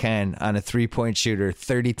possibly can on a 3-point shooter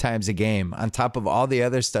 30 times a game on top of all the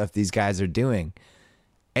other stuff these guys are doing.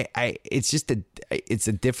 It's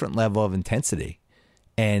a different level of intensity,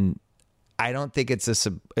 and I don't think it's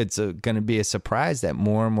going to be a surprise that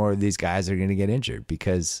more and more of these guys are going to get injured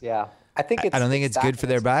because I don't think it's good for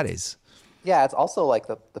their bodies. Yeah, it's also like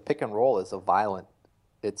the pick and roll is a violent.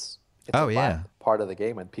 It's violent part of the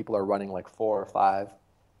game, and people are running like 4 or 5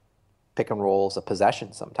 pick and rolls a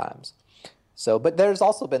possession sometimes. So, but there's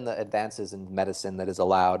also been the advances in medicine that has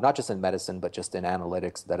allowed, not just in medicine, but just in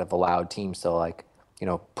analytics that have allowed teams to like,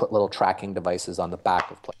 put little tracking devices on the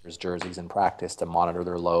back of players' jerseys in practice to monitor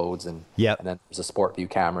their loads. And then there's a sport view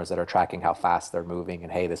cameras that are tracking how fast they're moving.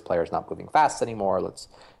 And hey, this player's not moving fast anymore. Let's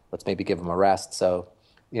maybe give them a rest. So,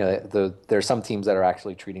 there's some teams that are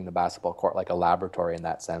actually treating the basketball court like a laboratory in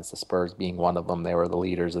that sense. The Spurs being one of them, they were the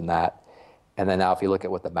leaders in that. And then now if you look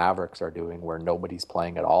at what the Mavericks are doing where nobody's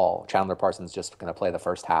playing at all, Chandler Parsons just going to play the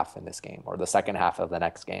first half in this game or the second half of the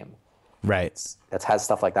next game. Right.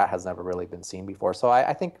 Stuff like that has never really been seen before. So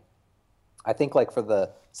I think like for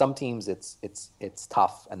some teams it's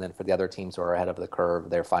tough, and then for the other teams who are ahead of the curve,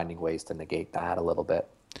 they're finding ways to negate that a little bit.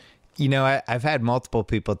 I've had multiple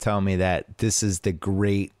people tell me that this is the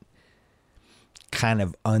great kind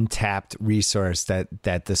of untapped resource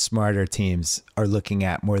that the smarter teams are looking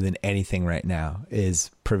at more than anything right now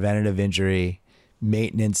is preventative injury,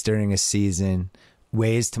 maintenance during a season,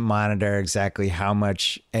 ways to monitor exactly how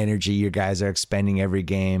much energy your guys are expending every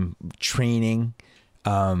game, training,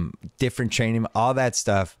 different training, all that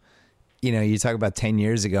stuff. You talk about 10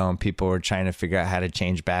 years ago and people were trying to figure out how to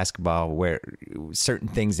change basketball, where certain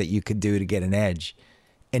things that you could do to get an edge.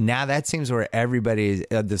 And now that seems where everybody,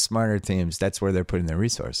 the smarter teams, that's where they're putting their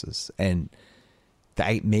resources. And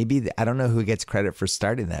I don't know who gets credit for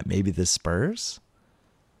starting that. Maybe the Spurs?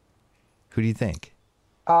 Who do you think?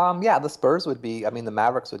 The Spurs would be. I mean, the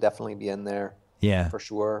Mavericks would definitely be in there. Yeah, for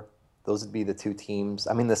sure. Those would be the two teams.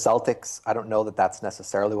 I mean, the Celtics. I don't know that that's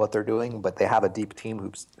necessarily what they're doing, but they have a deep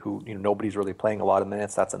team who nobody's really playing a lot of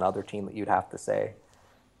minutes. That's another team that you'd have to say.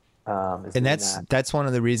 And that's one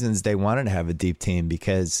of the reasons they wanted to have a deep team,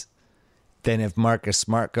 because then if Marcus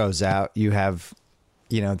Smart goes out, you have,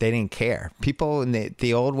 they didn't care. People in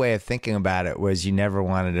the old way of thinking about it was you never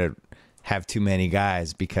wanted to have too many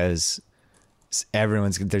guys because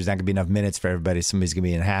there's not going to be enough minutes for everybody. Somebody's going to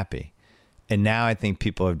be unhappy. And now I think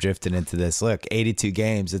people have drifted into this. Look, 82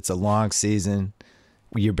 games, it's a long season.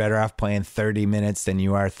 You're better off playing 30 minutes than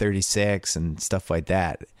you are 36 and stuff like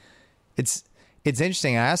that. It's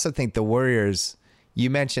interesting. I also think the Warriors, you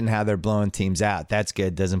mentioned how they're blowing teams out. That's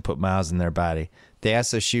good. Doesn't put miles in their body. They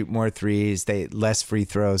also shoot more threes, less free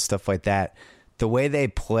throws, stuff like that. The way they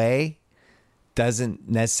play doesn't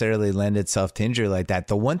necessarily lend itself to injury like that.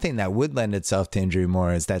 The one thing that would lend itself to injury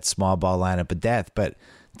more is that small ball lineup of death. But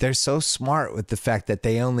they're so smart with the fact that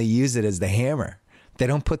they only use it as the hammer. They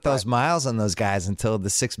don't put those miles on those guys until the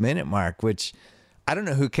 6-minute mark, which I don't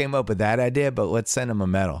know who came up with that idea, but let's send them a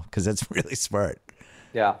medal because that's really smart.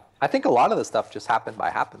 Yeah. I think a lot of the stuff just happened by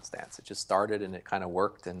happenstance. It just started and it kind of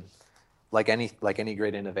worked. And like any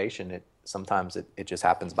great innovation, sometimes it just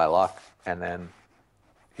happens by luck. And then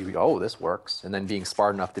you go, oh, this works. And then being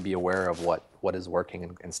smart enough to be aware of what is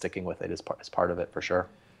working and sticking with it is part of it for sure.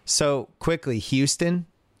 So quickly, Houston,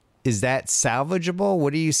 is that salvageable?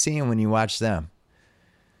 What are you seeing when you watch them?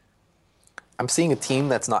 I'm seeing a team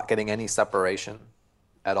that's not getting any separation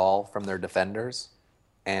at all from their defenders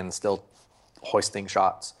and still hoisting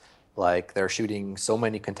shots. Like, they're shooting so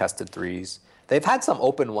many contested threes. They've had some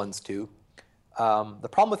open ones too. The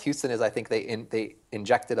problem with Houston is I think they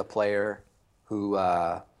injected a player who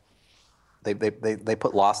they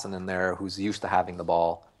put Lawson in there, who's used to having the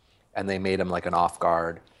ball, and they made him like an off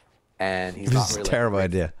guard, and he's not really a terrible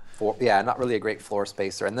idea. Not really a great floor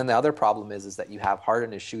spacer. And then the other problem is that you have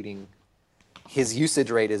Harden is shooting. His usage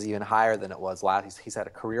rate is even higher than it was last. He's had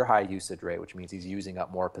a career high usage rate, which means he's using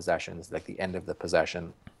up more possessions, like the end of the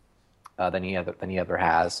possession, than he ever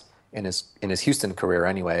has in his Houston career,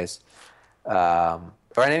 anyways, or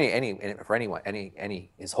in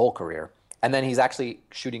his whole career. And then he's actually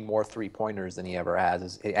shooting more 3-pointers than he ever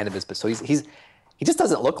has at the end of his. So he just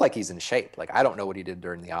doesn't look like he's in shape. Like, I don't know what he did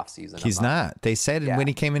during the offseason. He's not. They said when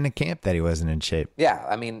he came into camp that he wasn't in shape. Yeah,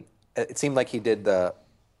 I mean, it seemed like he did the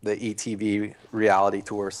ETV reality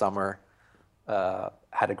tour summer,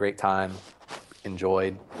 had a great time,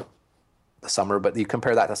 enjoyed the summer. But you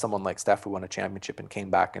compare that to someone like Steph, who won a championship and came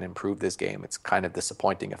back and improved this game. It's kind of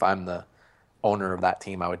disappointing. If I'm the owner of that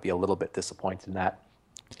team, I would be a little bit disappointed in that.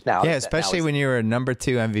 Now, yeah, especially when you were a number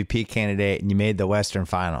 2 MVP candidate and you made the Western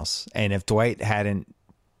Finals. And if Dwight hadn't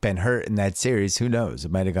been hurt in that series, who knows?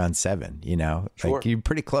 It might have gone 7. Sure. Like, you're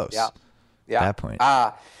pretty close. Yeah. At that point.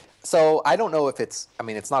 So I don't know if it's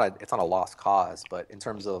not a lost cause, but in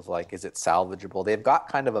terms of like, is it salvageable? They've got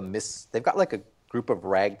kind of they've got like a group of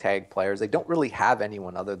ragtag players. They don't really have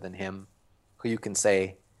anyone other than him who you can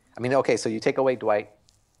say, I mean, okay, so you take away Dwight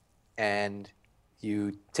and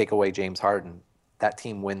you take away James Harden. That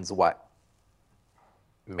team wins what?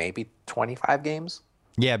 Maybe 25 games?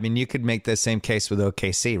 Yeah, I mean, you could make the same case with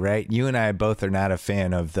OKC, right? You and I both are not a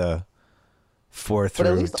fan of the 4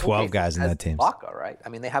 through 12 guys in that team. Ibaka, right? I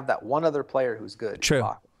mean, they have that one other player who's good. True.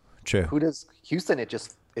 Ibaka. True. Who does Houston?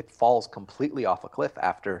 It falls completely off a cliff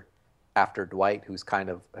after Dwight, who's kind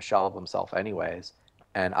of a shell of himself, anyways,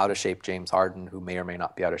 and out of shape James Harden, who may or may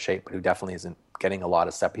not be out of shape, but who definitely isn't getting a lot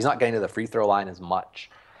of He's not getting to the free throw line as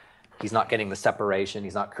much. He's not getting the separation.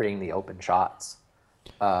 He's not creating the open shots.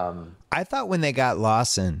 I thought when they got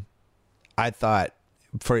Lawson,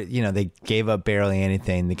 they gave up barely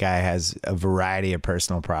anything. The guy has a variety of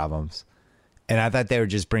personal problems. And I thought they were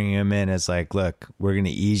just bringing him in as like, look, we're going to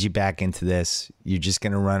ease you back into this. You're just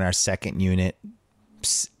going to run our second unit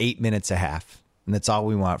 8 minutes a half. And that's all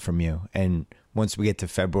we want from you. And once we get to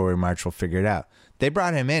February, March, we'll figure it out. They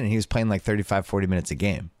brought him in and he was playing like 35, 40 minutes a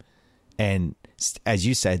game. And as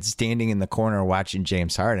you said, standing in the corner watching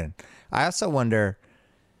James Harden. I also wonder,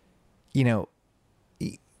 it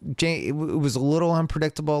was a little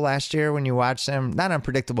unpredictable last year when you watched him. Not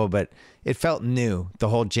unpredictable, but it felt new. The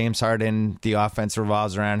whole James Harden, the offense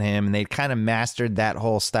revolves around him, and they kind of mastered that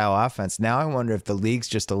whole style offense. Now I wonder if the league's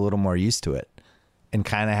just a little more used to it and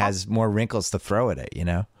kind of has more wrinkles to throw at it,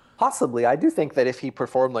 Possibly. I do think that if he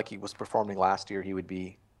performed like he was performing last year, he would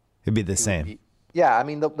be... It'd be the same. Yeah, I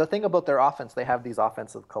mean, the thing about their offense, they have these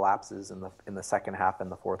offensive collapses in the second half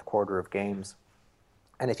and the fourth quarter of games.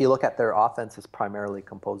 And if you look at their offense, it's primarily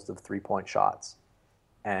composed of 3-point shots.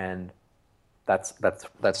 And that's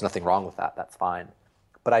nothing wrong with that. That's fine.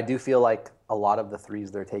 But I do feel like a lot of the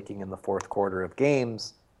threes they're taking in the fourth quarter of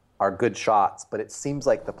games are good shots, but it seems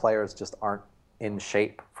like the players just aren't in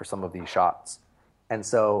shape for some of these shots. And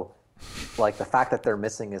so, like, the fact that they're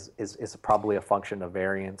missing is probably a function of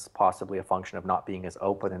variance, possibly a function of not being as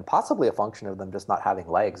open, and possibly a function of them just not having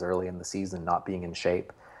legs early in the season, not being in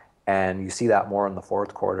shape. And you see that more in the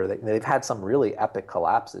fourth quarter. They've had some really epic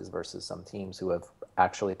collapses versus some teams who have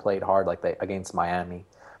actually played hard, like against Miami.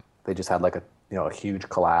 They just had like a huge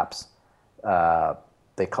collapse.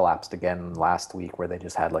 They collapsed again last week where they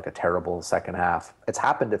just had like a terrible second half. It's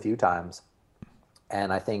happened a few times.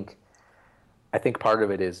 And I think part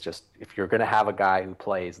of it is just, if you're going to have a guy who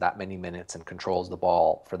plays that many minutes and controls the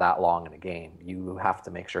ball for that long in a game, you have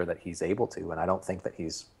to make sure that he's able to. And I don't think that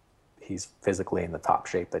he's physically in the top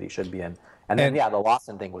shape that he should be in. And then, the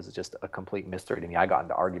Lawson thing was just a complete mystery to me. I got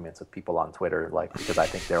into arguments with people on Twitter, like, because I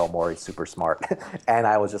think Daryl Morey's super smart. And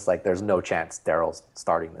I was just like, there's no chance Daryl's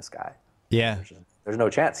starting this guy. Yeah. There's no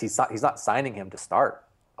chance. He's not signing him to start.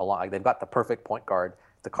 Like, they've got the perfect point guard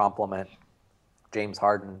to complement James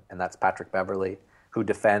Harden, and that's Patrick Beverley, who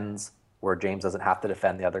defends where James doesn't have to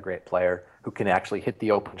defend, the other great player, who can actually hit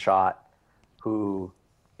the open shot, who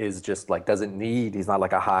is just like he's not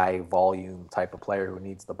like a high volume type of player who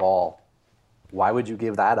needs the ball. Why would you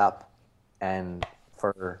give that up? And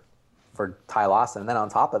for Ty Lawson, and then on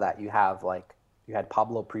top of that, you had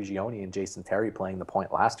Pablo Prigioni and Jason Terry playing the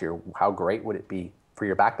point last year. How great would it be for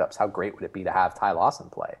your backups? How great would it be to have Ty Lawson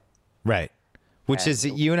play? Right.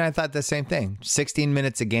 You and I thought the same thing. 16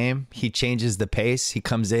 minutes a game, he changes the pace. He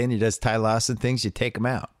comes in, he does Ty Lawson things, you take him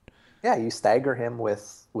out. Yeah, you stagger him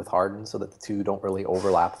with Harden so that the two don't really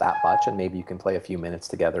overlap that much, and maybe you can play a few minutes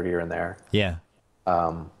together here and there. Yeah.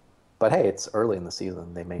 But hey, it's early in the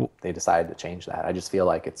season. They decided to change that. I just feel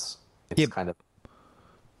like it's kind of.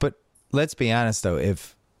 But let's be honest though,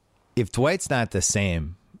 if Dwight's not the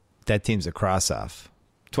same, that team's a cross off.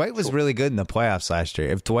 Dwight was really good in the playoffs last year.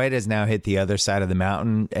 If Dwight has now hit the other side of the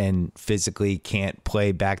mountain and physically can't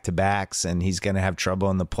play back-to-backs and he's going to have trouble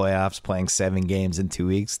in the playoffs playing 7 games in 2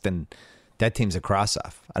 weeks, then that team's a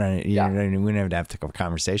cross-off. We don't even have to have a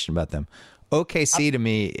conversation about them. OKC to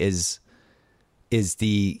me is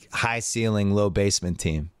the high-ceiling, low-basement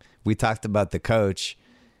team. We talked about the coach.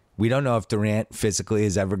 We don't know if Durant physically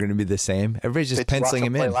is ever going to be the same. Everybody's just penciling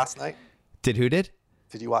him in. Did you watch him play last night? Who did?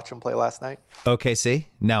 Did you watch him play last night? OKC?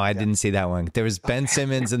 No, I didn't see that one. There was Ben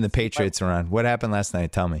Simmons and the Patriots were on. What happened last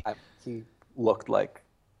night? Tell me. He looked like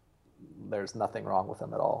there's nothing wrong with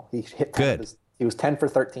him at all. He hit good. He was 10 for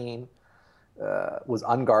 13, was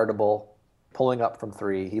unguardable, pulling up from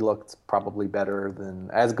 3. He looked probably better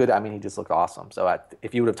than as good. I mean, he just looked awesome. So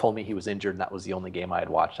if you would have told me he was injured and that was the only game I had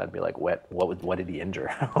watched, I'd be like, what did he injure?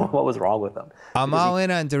 What was wrong with him? I'm all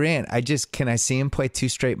in on Durant. Can I see him play 2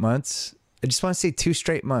 straight months? I just want to see 2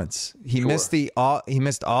 straight months. He missed all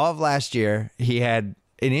of last year. He had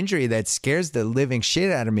an injury that scares the living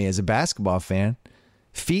shit out of me as a basketball fan.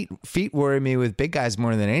 Feet worry me with big guys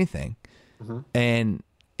more than anything. Mm-hmm.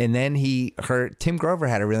 And then he hurt. Tim Grover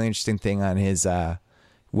had a really interesting thing on his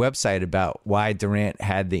website about why Durant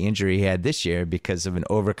had the injury he had this year because of an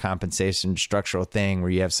overcompensation structural thing where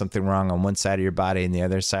you have something wrong on one side of your body and the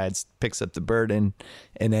other side picks up the burden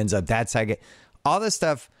and ends up that's how I get all this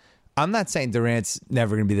stuff. I'm not saying Durant's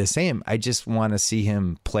never going to be the same. I just want to see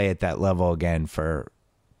him play at that level again for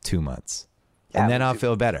 2 months, and then I'll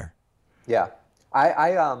feel better. Yeah,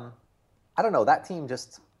 I don't know. That team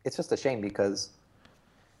it's just a shame because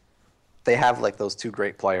they have like those 2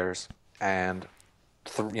 great players, and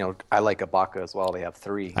I like Ibaka as well. They have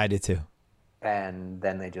 3. I did too. And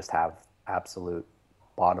then they just have absolute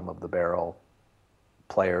bottom of the barrel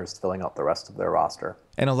players filling out the rest of their roster,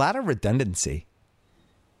 and a lot of redundancy.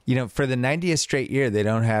 For the 90th straight year, they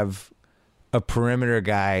don't have a perimeter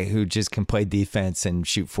guy who just can play defense and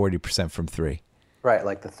shoot 40% from 3. Right,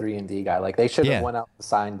 like the 3-and-D guy. Like they should have went out and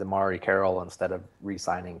signed DeMarre Carroll instead of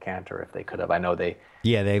re-signing Cantor if they could have. I know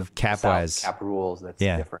they've cap-wise. Cap rules, that's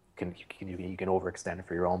different. You can overextend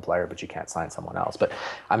for your own player, but you can't sign someone else. But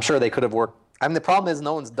I'm sure they could have worked. I mean, the problem is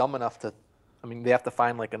no one's dumb enough to. I mean, they have to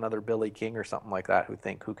find like another Billy King or something like that who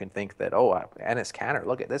can think that, Enes Kanter,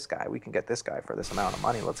 look at this guy. We can get this guy for this amount of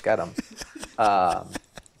money. Let's get him.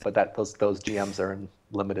 But those GMs are in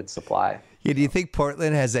limited supply. Yeah, do you think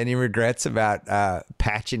Portland has any regrets about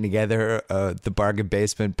patching together the bargain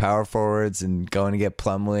basement power forwards and going to get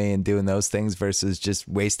Plumlee and doing those things versus just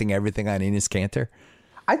wasting everything on Enes Kanter?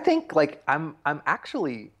 I think I'm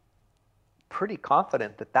actually pretty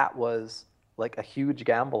confident that was like a huge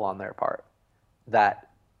gamble on their part. That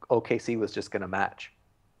OKC was just going to match.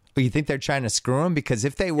 But you think they're trying to screw him? Because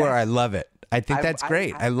if they were, I love it. I think that's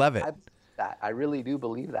great. I love it. I really do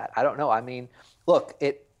believe that. I don't know. I mean, look,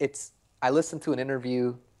 it's. I listened to an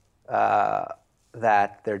interview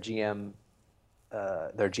that their GM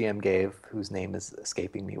gave, whose name is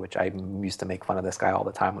escaping me, which I used to make fun of this guy all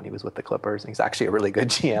the time when he was with the Clippers. And he's actually a really good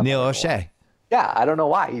GM. Neil O'Shea. Yeah, I don't know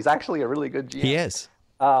why. He's actually a really good GM. He is.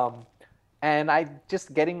 And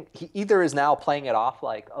he either is now playing it off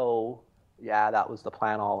like, oh, yeah, that was the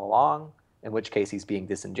plan all along, in which case he's being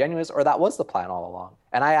disingenuous, or that was the plan all along.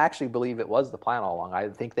 And I actually believe it was the plan all along. I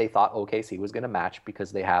think they thought OKC was going to match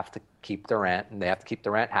because they have to keep Durant, and they have to keep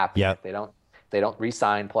Durant happy. Yep. If they don't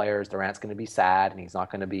re-sign players, Durant's going to be sad, and he's not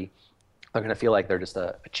going to be – they're going to feel like they're just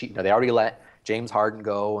a cheat. They already let James Harden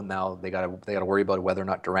go, and now they got to worry about whether or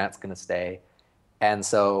not Durant's going to stay. And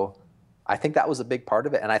so – I think that was a big part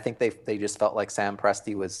of it, and I think they just felt like Sam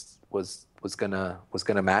Presti was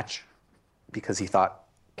gonna match because he thought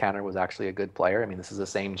Kanter was actually a good player. I mean, this is the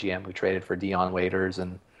same GM who traded for Dion Waiters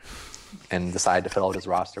and decided to fill out his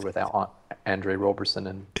roster with Andre Roberson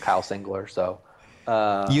and Kyle Singler. So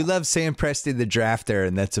you love Sam Presti, the drafter,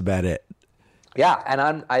 and that's about it. Yeah,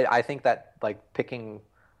 and I think that like picking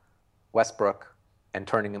Westbrook and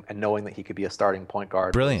turning him and knowing that he could be a starting point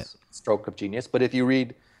guard, brilliant stroke of genius. But if you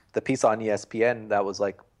read the piece on ESPN, that was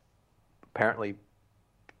like apparently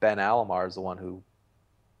Ben Alomar is the one who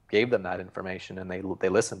gave them that information, and they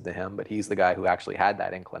listened to him. But he's the guy who actually had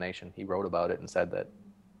that inclination. He wrote about it and said that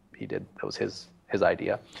that was his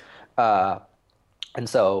idea. And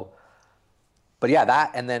so, but yeah,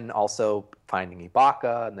 that, and then also finding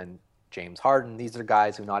Ibaka and then James Harden. These are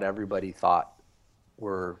guys who not everybody thought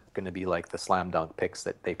were going to be like the slam dunk picks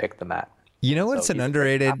that they picked them at. You know what's an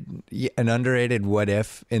underrated what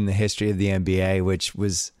if in the history of the NBA, which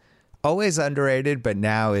was always underrated, but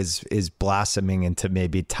now is blossoming into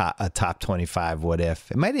maybe a top 25 what if.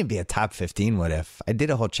 It might even be a top 15 what if. I did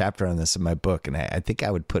a whole chapter on this in my book, and I think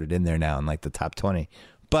I would put it in there now in like the top 20.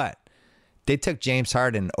 But they took James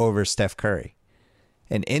Harden over Steph Curry.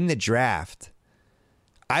 And in the draft,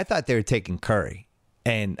 I thought they were taking Curry.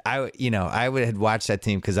 And I had watched that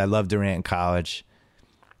team because I loved Durant in college.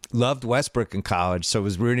 Loved Westbrook in college, so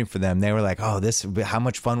was rooting for them. They were like, "Oh, how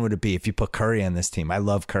much fun would it be if you put Curry on this team?" I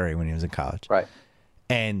loved Curry when he was in college, Right?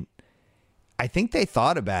 And I think they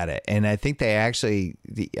thought about it, and I think I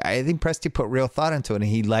think Presti put real thought into it, and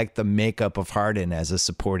he liked the makeup of Harden as a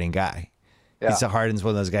supporting guy. Yeah. He said Harden's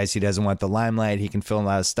one of those guys. He doesn't want the limelight. He can fill a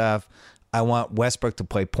lot of stuff. I want Westbrook to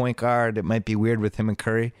play point guard. It might be weird with him and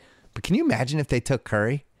Curry, but can you imagine if they took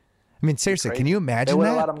Curry? I mean, seriously, can you imagine that? They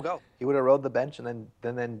would have let him go. He would have rode the bench, and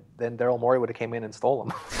then Daryl Morey would have came in and stole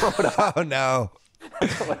him. Oh no!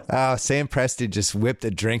 Oh, Sam Presti just whipped a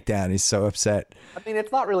drink down. He's so upset. I mean,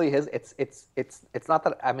 it's not really his. It's not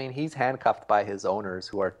that. I mean, he's handcuffed by his owners,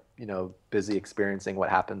 who are busy experiencing what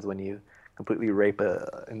happens when you completely rape an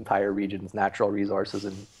entire region's natural resources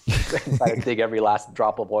and try to dig every last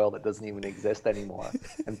drop of oil that doesn't even exist anymore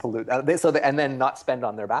and pollute. And then not spend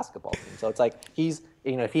on their basketball team. So it's like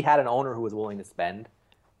if he had an owner who was willing to spend,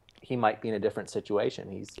 he might be in a different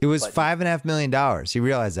situation. It was $5.5 million. You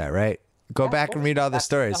realize that, right? Go back and read all the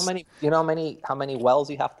stories. How many wells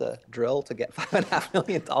you have to drill to get $5.5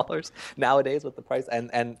 million nowadays with the price,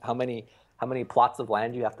 and how many plots of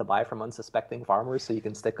land you have to buy from unsuspecting farmers so you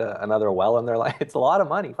can stick another well in their life. It's a lot of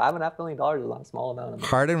money. $5.5 million is not a small amount of money.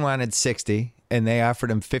 Harden wanted 60, and they offered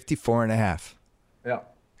him 54.5. Yeah.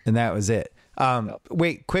 And that was it.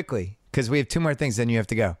 Wait, quickly, because we have two more things, then you have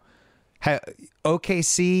to go.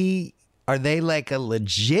 OKC, are they like a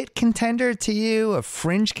legit contender to you, a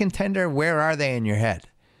fringe contender? Where are they in your head?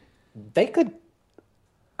 They could.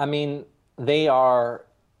 I mean, they are.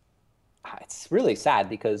 It's really sad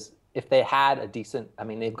because if they had a decent, I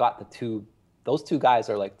mean, they've got those two guys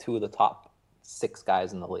are like two of the top 6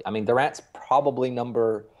 guys in the league. I mean, Durant's probably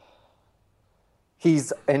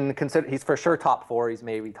he's for sure top 4. He's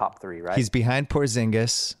maybe top 3, right? He's behind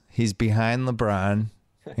Porzingis. He's behind LeBron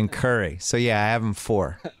and Curry. So yeah, I have him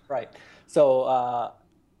 4. Right. So,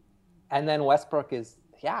 and then Westbrook is,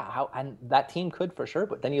 and that team could for sure,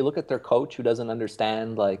 but then you look at their coach who doesn't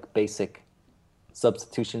understand like basic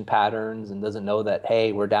substitution patterns and doesn't know that,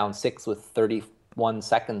 hey, we're down 6 with 31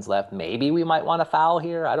 seconds left. Maybe we might want to foul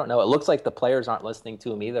here. I don't know. It looks like the players aren't listening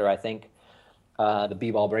to him either. I think the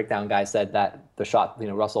B-ball breakdown guy said that the shot,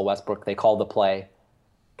 Russell Westbrook, they called the play,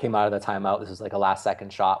 came out of the timeout. This was like a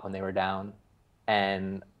last-second shot when they were down.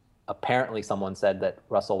 And apparently someone said that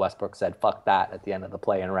Russell Westbrook said, fuck that, at the end of the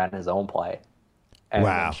play and ran his own play. And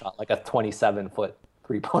wow. Shot like a 27-foot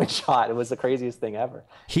three-point shot. It was the craziest thing ever.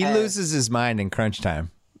 He loses his mind in crunch time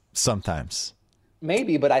sometimes.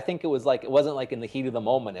 Maybe, but I think it wasn't like in the heat of the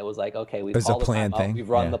moment. It was like, okay, we've called the timeout, we've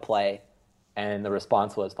run the play, and the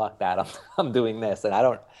response was, fuck that, I'm doing this. And I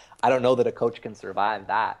don't know that a coach can survive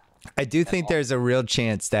that. I do think there's a real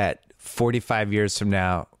chance that 45 years from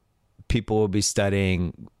now, people will be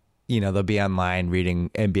studying, they'll be online reading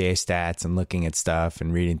NBA stats and looking at stuff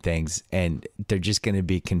and reading things, and they're just going to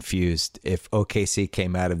be confused if OKC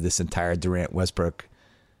came out of this entire Durant Westbrook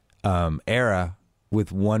era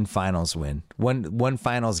with one finals win, one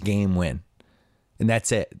finals game win. And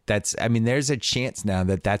that's it. There's a chance now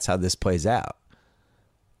that that's how this plays out,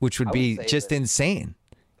 which would be just insane.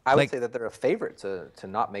 I would say that they're a favorite to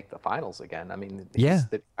not make the finals again. I mean,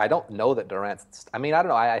 I don't know that Durant's. I mean, I don't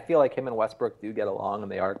know. I feel like him and Westbrook do get along,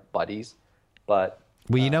 and they are buddies. But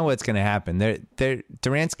you know what's going to happen?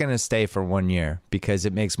 Durant's going to stay for 1 year because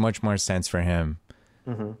it makes much more sense for him,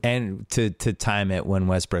 and to time it when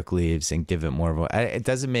Westbrook leaves and give it more of a. It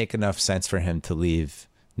doesn't make enough sense for him to leave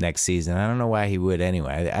next season. I don't know why he would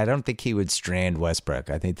anyway. I don't think he would strand Westbrook.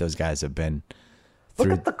 I think those guys have been. Look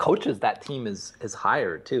at the coaches that team is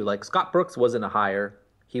hired too. Like Scott Brooks wasn't a hire;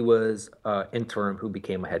 he was interim who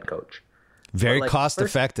became a head coach. Very cost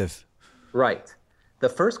effective. Right. The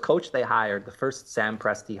first coach they hired, the first Sam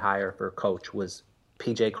Presti hire for coach was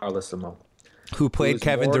PJ Carlesimo, who played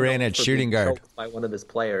Kevin Durant at shooting guard by one of his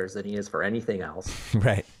players than he is for anything else.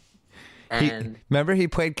 Right. And remember he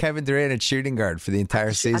played Kevin Durant at shooting guard for the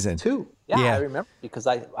entire season too. Yeah, I remember because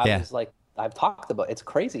I was like, I've talked about it's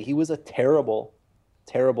crazy. He was a terrible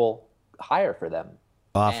hire for them.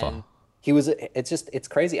 Awful. And he was. It's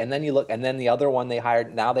crazy. And then you look, and then the other one they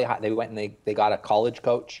hired. Now they went and they got a college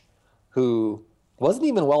coach who wasn't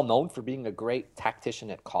even well known for being a great tactician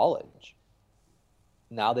at college.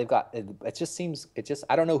 now they've got it. Just seems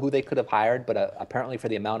I don't know who they could have hired, but apparently for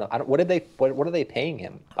the amount of what are they paying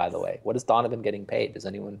him, by the way? What is Donovan getting paid? Does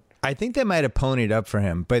anyone? I think they might have ponied up for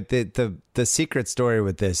him, but the secret story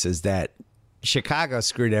with this is that Chicago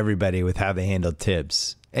screwed everybody with how they handled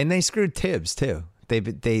Tibbs, and they screwed Tibbs too.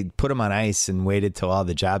 They put him on ice and waited till all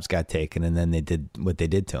the jobs got taken, and then they did what they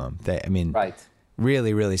did to him. Right.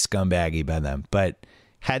 Really, really scumbaggy by them. But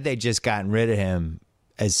had they just gotten rid of him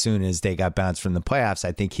as soon as they got bounced from the playoffs,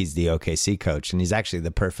 I think he's the OKC coach, and he's actually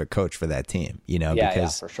the perfect coach for that team.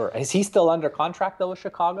 Because for sure. Is he still under contract though with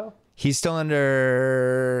Chicago? He's still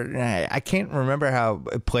under. I can't remember how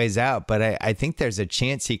it plays out, but I think there's a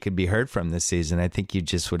chance he could be heard from this season. I think you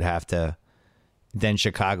just would have to. Then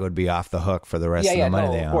Chicago would be off the hook for the rest of the money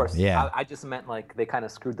they own. Of course. Yeah, I just meant like they kind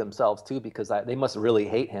of screwed themselves too, because they must really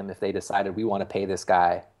hate him if they decided we want to pay this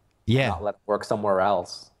guy. Yeah, and not let him work somewhere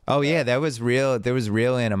else. Oh yeah, that was real. There was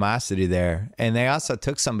real animosity there, and they also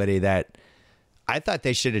took somebody that I thought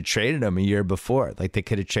they should have traded him a year before. Like they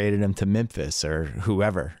could have traded him to Memphis or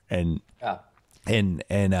whoever, and or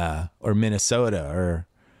Minnesota or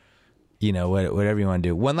whatever you want to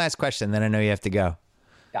do. One last question, then I know you have to go.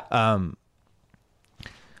 Yeah.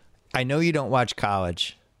 I know you don't watch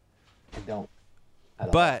college. I don't.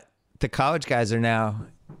 But the college guys are now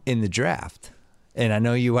in the draft. And I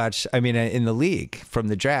know you watch, in the league from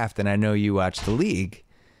the draft, and I know you watch the league.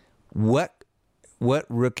 What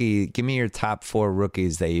rookie, give me your top 4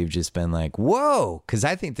 rookies that you've just been like, whoa, because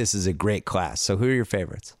I think this is a great class. So who are your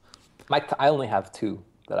favorites? I only have 2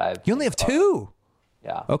 that I've. You only have 2?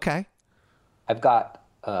 Yeah. Okay. I've got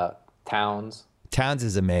Towns. Towns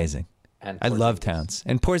is amazing. And I love Towns.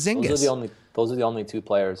 And Porzingis. Those are the only 2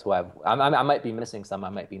 players who I might be missing some, I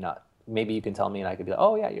might be not. Maybe you can tell me and I could be like,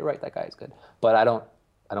 oh yeah, you're right, that guy is good. But I don't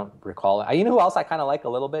recall it. You know who else I kind of like a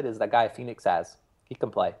little bit is that guy Phoenix has. He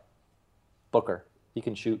can play. Booker. He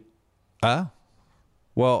can shoot. Oh.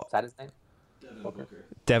 Well. Is that his name?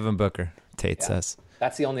 Devin Booker. Tate says.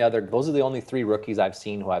 Those are the only 3 rookies I've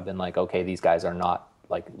seen who I've been like, okay, these guys are not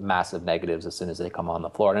like massive negatives as soon as they come on the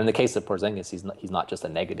floor. And in the case of Porzingis, he's not just a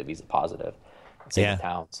negative, he's a positive. Same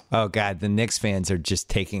Towns. Oh God, the Knicks fans are just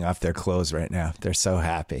taking off their clothes right now. They're so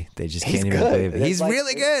happy. They just can't even believe it. He's like,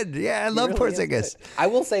 really good. Yeah, I love really Porzingis. I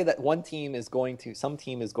will say that some team is going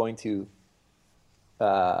to.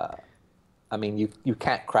 You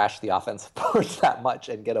can't crash the offensive boards that much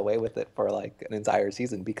and get away with it for like an entire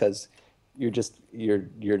season because your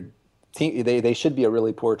team. They should be a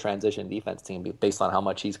really poor transition defense team based on how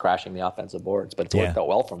much he's crashing the offensive boards. But it's worked out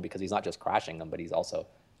well for him because he's not just crashing them, but he's also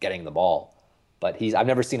getting the ball. But I've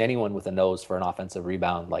never seen anyone with a nose for an offensive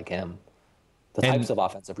rebound like him. The types of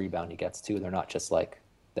offensive rebound he gets too, they're not just like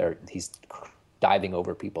he's diving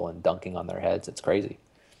over people and dunking on their heads. It's crazy.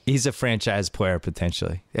 He's a franchise player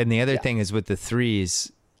potentially. And the other thing is with the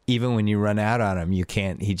threes, even when you run out on him,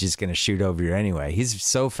 he's just going to shoot over you anyway. He's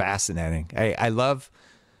so fascinating. I love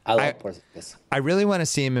Porzingis. I really want to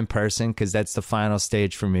see him in person because that's the final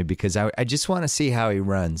stage for me because I just want to see how he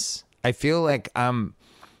runs. I feel like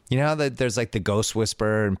you know how there's like the ghost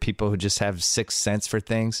whisperer and people who just have sixth sense for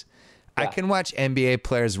things? Yeah. I can watch NBA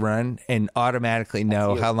players run and automatically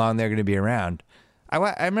know how long they're going to be around.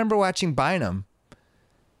 I remember watching Bynum,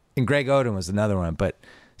 and Greg Oden was another one. But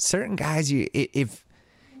certain guys, if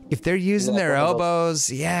they're using their elbows,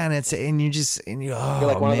 you're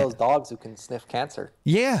like one of those dogs who can sniff cancer.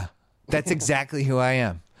 Yeah, that's exactly who I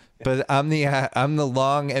am. But I'm the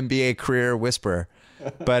long NBA career whisperer.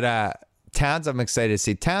 But Towns, I'm excited to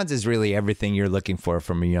see. Towns is really everything you're looking for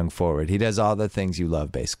from a young forward. He does all the things you love,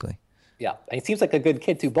 basically. Yeah, and he seems like a good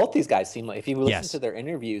kid too. Both these guys seem like, if you listen to their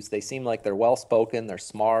interviews, they seem like they're well spoken, they're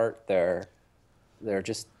smart, they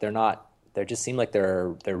just seem like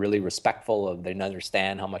they're really respectful of. They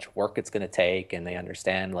understand how much work it's going to take, and they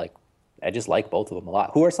understand I just like both of them a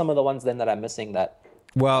lot. Who are some of the ones then that I'm missing that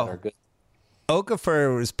are good?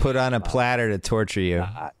 Okafor was put on a platter to torture you.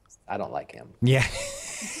 I don't like him. Yeah.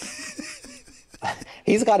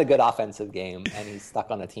 He's got a good offensive game, and he's stuck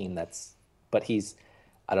on a team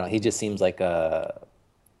I don't know, he just seems like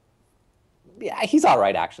he's all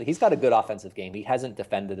right, actually. He's got a good offensive game. He hasn't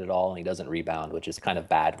defended at all, and he doesn't rebound, which is kind of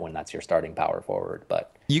bad when that's your starting power forward.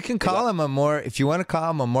 But you can call him if you want to call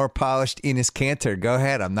him a more polished Enes Kanter, go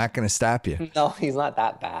ahead. I'm not going to stop you. No, he's not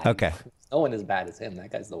that bad. Okay. No one as bad as him.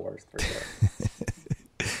 That guy's the worst, for sure.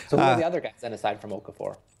 So who are the other guys then, aside from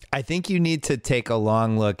Okafor? I think you need to take a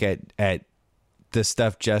long look at the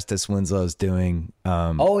stuff Justice Winslow's doing.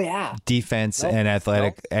 Defense and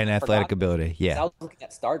athletic ability. Yeah. I was looking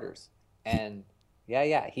at starters, and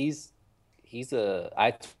he's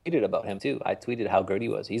I tweeted about him too. I tweeted how good he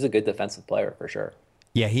was. He's a good defensive player for sure.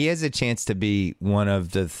 Yeah, he has a chance to be one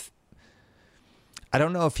of the. I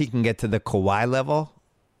don't know if he can get to the Kawhi level,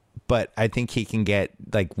 but I think he can get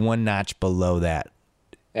like one notch below that.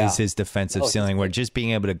 Yeah. Is his defensive ceiling, where just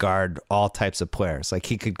being able to guard all types of players. Like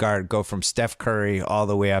he could go from Steph Curry all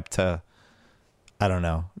the way up to, I don't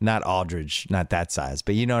know, not Aldridge, not that size,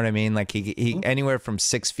 but you know what I mean? Like he anywhere from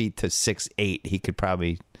 6 feet to 6'8", he could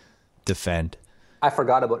probably defend. I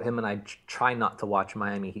forgot about him, and I try not to watch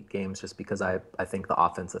Miami Heat games just because I think the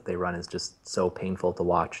offense that they run is just so painful to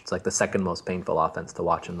watch. It's like the second most painful offense to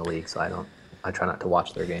watch in the league, so I try not to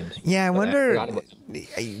watch their games. Yeah, I wonder.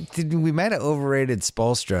 We might have overrated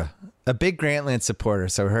Spoelstra. A big Grantland supporter,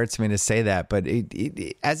 so it hurts me to say that. But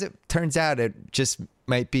as it turns out, it just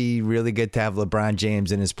might be really good to have LeBron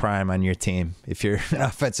James in his prime on your team. If you're an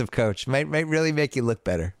offensive coach, might really make you look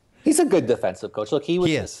better. He's a good defensive coach. Look, he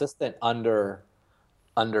was an assistant under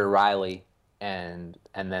Riley, and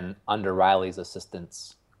then under Riley's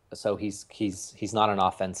assistants. So he's not an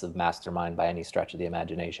offensive mastermind by any stretch of the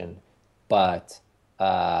imagination. But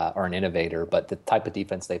or an innovator, but the type of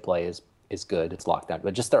defense they play is good. It's locked down.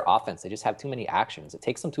 But just their offense, they just have too many actions. It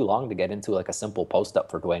takes them too long to get into like a simple post up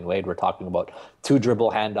for Dwayne Wade. We're talking about 2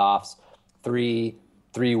 dribble handoffs, three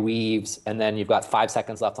weaves, and then you've got 5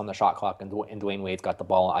 seconds left on the shot clock, and Dwayne Wade's got the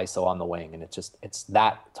ball ISO on the wing, and it's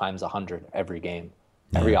that times 100 every game.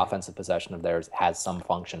 Every offensive possession of theirs has some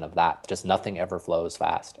function of that. Just nothing ever flows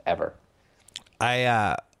fast ever.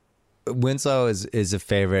 Winslow is a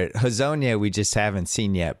favorite. Hazonia we just haven't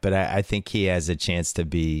seen yet, but I think he has a chance to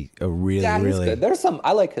be a really good. There's some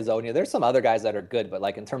I like Hazonia. There's some other guys that are good, but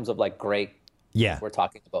like in terms of like great, we're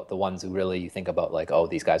talking about the ones who really you think about like, oh,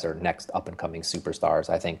 these guys are next up and coming superstars.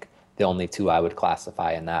 I think the only 2 I would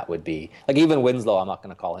classify in that would be like even Winslow. I'm not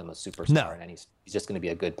going to call him a superstar, and he's just going to be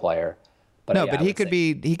a good player. But but he could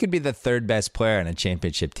be the 3rd best player on a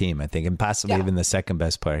championship team, I think, and possibly even the 2nd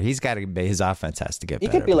best player. He's got to be, his offense has to get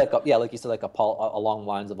better. He could be like you said, like along the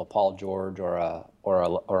lines of a Paul George or a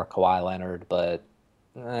Kawhi Leonard. But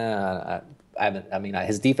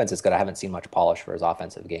his defense is good. I haven't seen much polish for his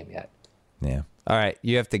offensive game yet. Yeah. All right,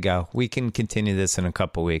 you have to go. We can continue this in a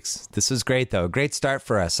couple weeks. This was great, though. Great start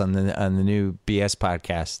for us on the new BS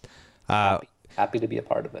podcast. Happy to be a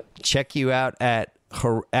part of it. Check you out at.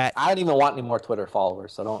 I don't even want any more Twitter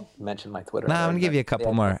followers, so don't mention my Twitter. No, I'm gonna give you a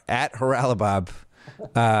couple more at Haralabob.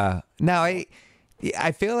 Now I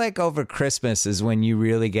feel like over Christmas is when you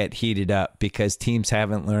really get heated up because teams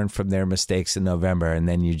haven't learned from their mistakes in November, and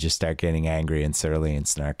then you just start getting angry and surly and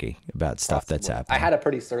snarky about stuff that's happening. I had a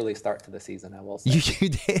pretty surly start to the season, I will say. You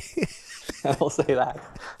did. I will say that.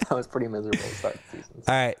 That was pretty miserable to start the season.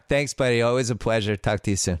 All right, thanks, buddy. Always a pleasure. Talk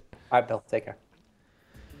to you soon. All right, Bill. Take care.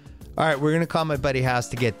 All right, we're going to call my buddy House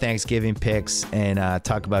to get Thanksgiving picks and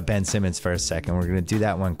talk about Ben Simmons for a second. We're going to do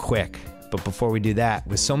that one quick. But before we do that,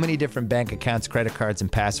 with so many different bank accounts, credit cards, and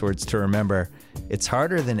passwords to remember, it's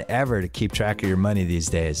harder than ever to keep track of your money these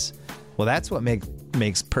days. Well, that's what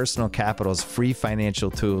makes Personal Capital's free financial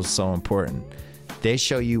tools so important. They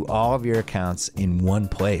show you all of your accounts in one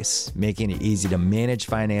place, making it easy to manage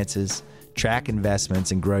finances, track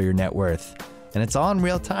investments, and grow your net worth. And it's all in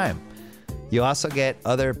real time. You also get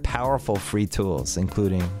other powerful free tools,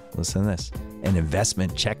 including, listen to this, an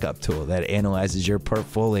investment checkup tool that analyzes your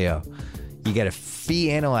portfolio. You get a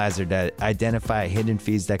fee analyzer to identify hidden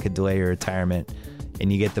fees that could delay your retirement,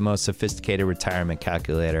 and you get the most sophisticated retirement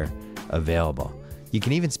calculator available. You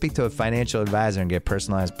can even speak to a financial advisor and get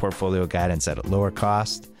personalized portfolio guidance at a lower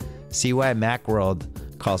cost. See why Macworld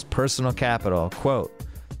calls Personal Capital, quote,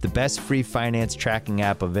 the best free finance tracking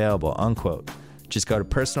app available, unquote. Just go to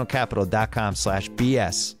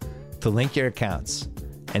personalcapital.com/BS to link your accounts.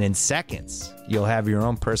 And in seconds, you'll have your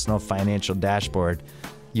own personal financial dashboard.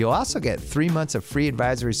 You'll also get 3 months of free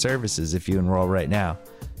advisory services if you enroll right now.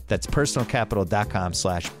 That's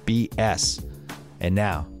personalcapital.com/BS. And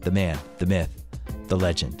now, the man, the myth, the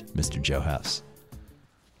legend, Mr. Joe House.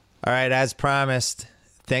 All right, as promised,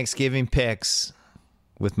 Thanksgiving picks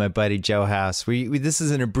with my buddy Joe House. This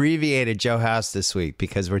is an abbreviated Joe House this week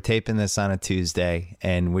because we're taping this on a Tuesday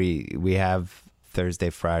and we have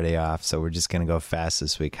Thursday, Friday off, so we're just going to go fast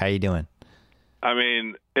this week. How you doing? I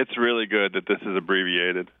mean, it's really good that this is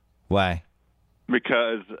abbreviated. Why?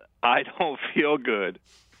 Because I don't feel good.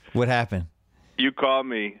 What happened? You called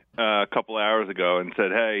me a couple hours ago and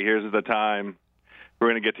said, hey, here's the time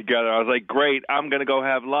we're going to get together. I was like, great, I'm going to go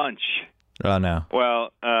have lunch. Oh, no.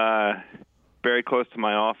 Well, very close to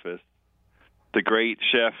my office, the great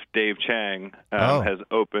chef Dave Chang has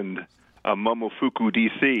opened a Momofuku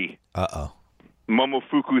DC. Uh-oh.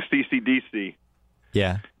 Momofuku CCDC.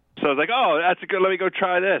 Yeah. So I was like, oh, that's good. Let me go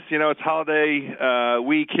try this. It's holiday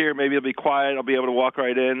week here. Maybe it'll be quiet. I'll be able to walk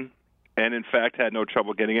right in. And, in fact, had no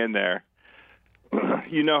trouble getting in there.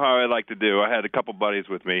 You know how I like to do. I had a couple buddies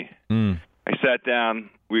with me. I sat down.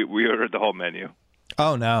 We ordered the whole menu.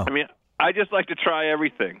 Oh, no. I mean, I just like to try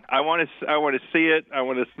everything. I want to see it. I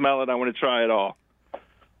want to smell it. I want to try it all.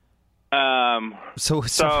 So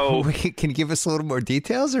can you give us a little more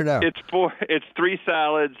details or no? It's 3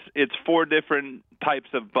 salads. It's 4 different types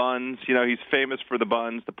of buns. He's famous for the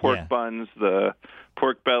buns, the pork buns, the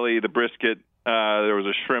pork belly, the brisket. There was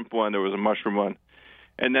a shrimp one. There was a mushroom one.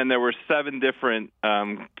 And then there were 7 different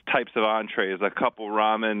types of entrees, a couple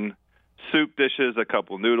ramen soup dishes, a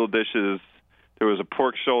couple noodle dishes. There was a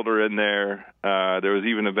pork shoulder in there. There was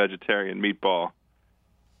even a vegetarian meatball.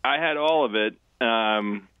 I had all of it.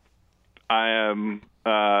 I am,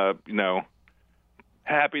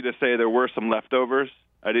 happy to say there were some leftovers.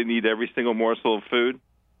 I didn't eat every single morsel of food.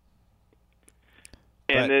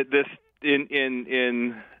 And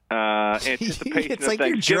in anticipation it's of like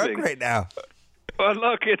Thanksgiving. You're drunk right now. Well,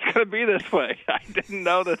 look, it's going to be this way. I didn't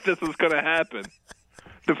know that this was going to happen.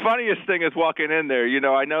 The funniest thing is walking in there.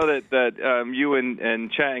 I know that you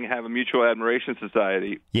and Chang have a mutual admiration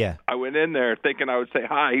society. Yeah. I went in there thinking I would say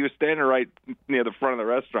hi. He was standing right near the front of the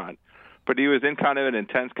restaurant, but he was in kind of an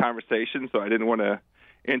intense conversation, so I didn't want to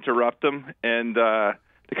interrupt him. And the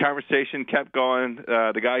conversation kept going.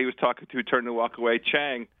 The guy he was talking to turned to walk away.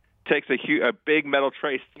 Chang takes a big metal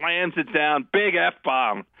tray, slams it down, big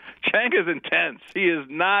F-bomb. Chang is intense. He is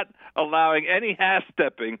not allowing any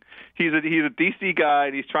half-stepping. He's a D.C. guy,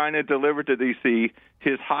 and he's trying to deliver to D.C.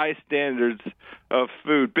 his high standards of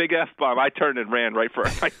food. Big F-bomb. I turned and ran right for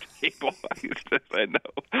my table. I said,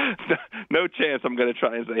 no chance I'm going to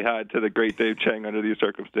try and say hi to the great Dave Chang under these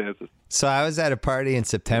circumstances. So I was at a party in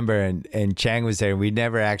September, and Chang was there. We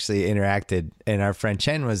never actually interacted, and our friend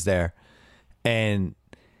Chen was there. And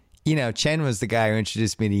Chen was the guy who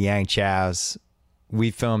introduced me to Yang Chow's. We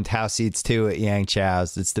filmed House Eats 2 at Yang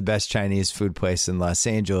Chow's. It's the best Chinese food place in Los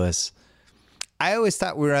Angeles. I always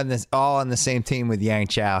thought we were all on the same team with Yang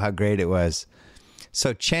Chow, how great it was.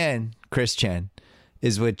 So Chris Chen,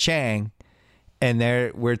 is with Chang, and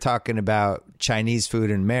we're talking about Chinese food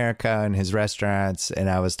in America and his restaurants, and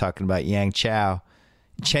I was talking about Yang Chow.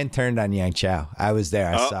 Chen turned on Yang Chow. I was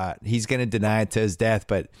there. I saw it. He's going to deny it to his death,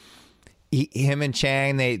 but him and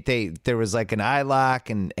Chang, there was like an eye lock,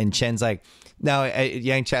 and Chen's like, no,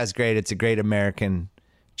 Yang Chow's great. It's a great American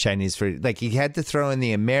Chinese food. Like, he had to throw in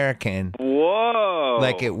the American. Whoa.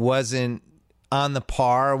 Like, it wasn't on the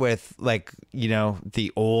par with, like,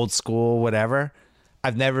 the old school, whatever.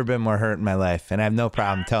 I've never been more hurt in my life, and I have no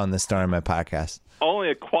problem telling this story on my podcast.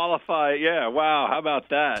 Only a qualified, yeah, wow, how about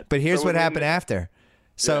that? But here's what happened after.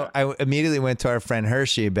 So I immediately went to our friend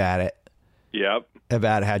Hershey about it. Yep.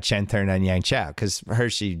 About how Chen turned on Yang Chow, because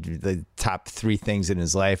Hershey, the top 3 things in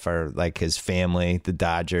his life are like his family, the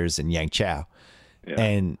Dodgers, and Yang Chow.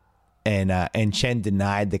 Yeah. And Chen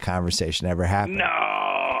denied the conversation ever happened.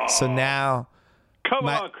 No. So now, come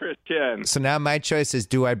on, Chris Chen. So now my choice is: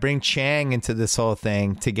 do I bring Chang into this whole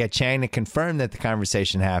thing to get Chang to confirm that the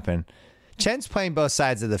conversation happened? Chen's playing both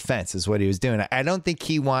sides of the fence, is what he was doing. I don't think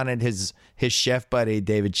he wanted his chef buddy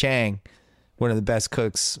David Chang, one of the best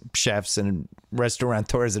cooks, chefs, and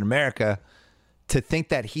restaurateurs in America, to think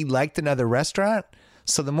that he liked another restaurant.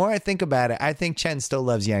 So the more I think about it, I think Chen still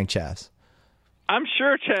loves Yang Chow's. I'm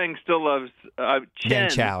sure Chang still loves Yang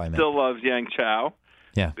Chow. Still loves Yang Chow.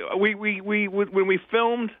 Yeah. We when we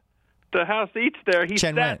filmed the House Eats there, he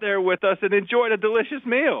sat there with us and enjoyed a delicious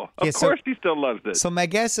meal. Of course, he still loves it. So my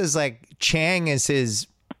guess is like Chang is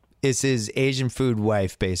his Asian food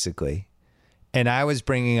wife, basically. And I was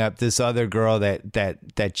bringing up this other girl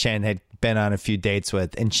that Chen had been on a few dates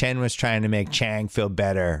with, and Chen was trying to make Chang feel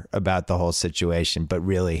better about the whole situation, but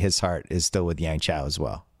really his heart is still with Yang Chow as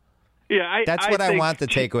well. Yeah, that's what I want the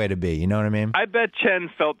takeaway to be. You know what I mean? I bet Chen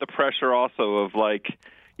felt the pressure also of like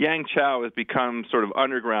Yang Chow has become sort of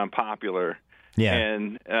underground popular. Yeah.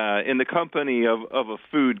 And in the company of a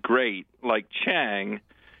food great like Chang,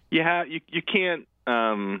 you can't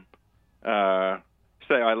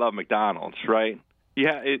say I love McDonald's, right?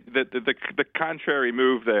 Yeah, the contrary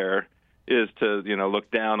move there is to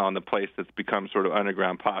look down on the place that's become sort of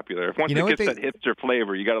underground popular. If once it gets that hipster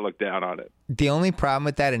flavor, you got to look down on it. The only problem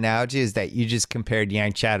with that analogy is that you just compared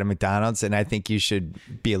Yang Chow to McDonald's, and I think you should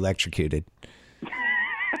be electrocuted.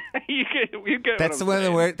 you get that's one of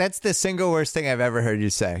the worst. That's the single worst thing I've ever heard you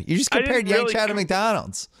say. You just compared Yang Chow to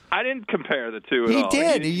McDonald's. I didn't compare the two at all. You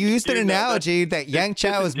did. You used an analogy that Yang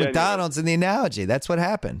Chow is McDonald's in the analogy. That's what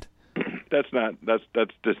happened. That's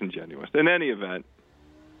disingenuous. In any event,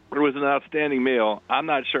 It was an outstanding meal. I'm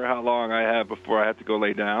not sure how long I have before I have to go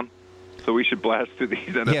lay down, so we should blast through these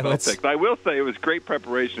NFL picks. I will say it was great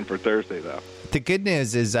preparation for Thursday, though. The good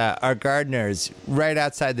news is our gardener's right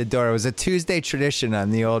outside the door. It was a Tuesday tradition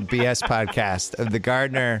on the old BS podcast of the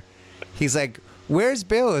gardener. He's like, "Where's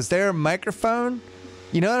Bill? Is there a microphone?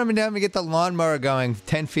 You know what I'm going to do? I'm going to get the lawnmower going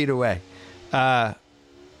 10 feet away." All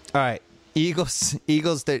right. Eagles.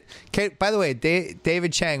 By the way,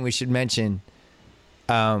 David Chang, we should mention.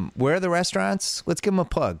 Where are the restaurants? Let's give him a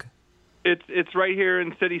plug. It's right here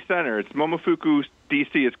in City Center. It's Momofuku,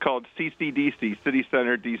 D.C. It's called CCDC, City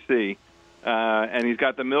Center, D.C. And he's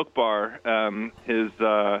got the Milk Bar. His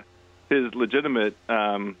legitimate,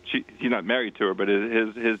 he's not married to her, but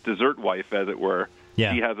his dessert wife, as it were.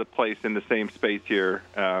 Yeah. He has a place in the same space here,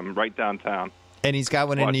 right downtown. And he's got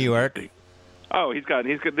one in New York. Oh, he's got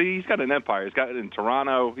an empire. He's got it in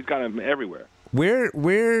Toronto. He's got them everywhere. There's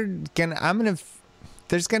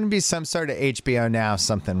gonna be some sort of HBO Now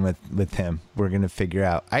something with him. We're gonna figure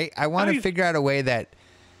out. I want to figure out a way that.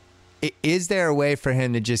 Is there a way for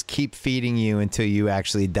him to just keep feeding you until you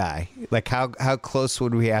actually die? Like how close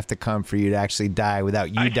would we have to come for you to actually die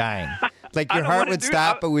without you dying? Like your heart would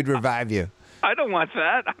stop, but we'd revive you. I don't want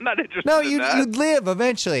that. I'm not interested. No, in that. You'd live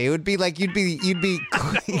eventually. It would be like you'd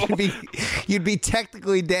be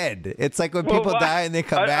technically dead. It's like when people die and they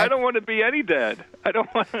come back. I don't want to be any dead. I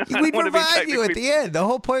don't want. We'd revive you at the end. The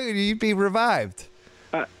whole point is you'd be revived.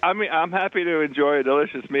 I mean, I'm happy to enjoy a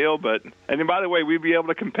delicious meal, and by the way, we'd be able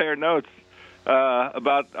to compare notes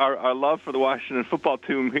about our love for the Washington football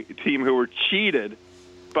team who were cheated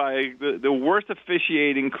by the worst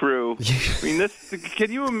officiating crew. I mean,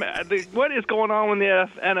 can you imagine what is going on with the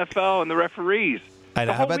NFL and the referees? I know.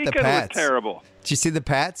 The How whole about the weekend Pats? Was terrible. Did you see the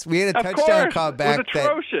Pats? We had a Of touchdown course. call back. It was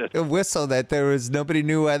atrocious. A whistle that nobody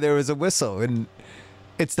knew why there was a whistle, and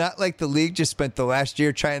it's not like the league just spent the last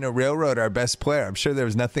year trying to railroad our best player. I'm sure there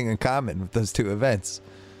was nothing in common with those two events.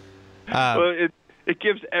 Well, it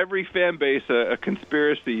gives every fan base a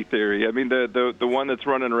conspiracy theory. I mean, the one that's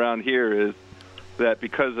running around here is that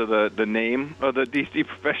because of the name of the DC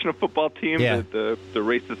professional football team, the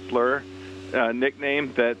racist slur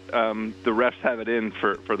nickname, that the refs have it in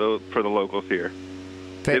for the locals here.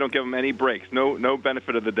 They don't give them any breaks. No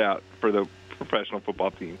benefit of the doubt for the professional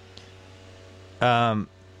football team.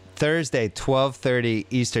 Thursday, 12:30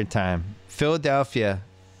 Eastern Time. Philadelphia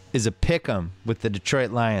is a pick'em with the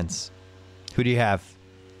Detroit Lions. Who do you have?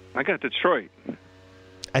 I got Detroit.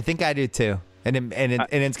 I think I do too, and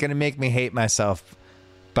it's going to make me hate myself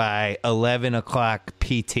by 11 o'clock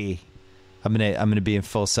PT. I'm gonna be in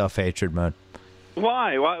full self-hatred mode.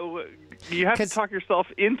 Why? You have to talk yourself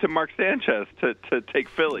into Mark Sanchez to take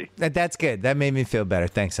Philly. That's good. That made me feel better.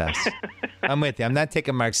 Thanks, House. I'm with you. I'm not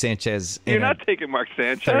taking Mark Sanchez. You're not taking Mark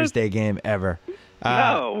Sanchez Thursday game ever.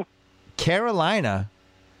 No. Carolina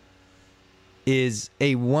is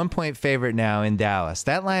a 1-point favorite now in Dallas.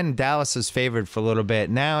 That line in Dallas was favored for a little bit.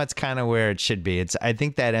 Now it's kind of where it should be. I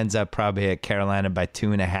think that ends up probably at Carolina by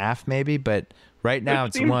 2.5 maybe, but right now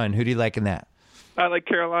it's 1. Who do you like in that? I like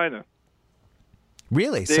Carolina.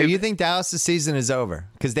 Really? So you think Dallas' season is over?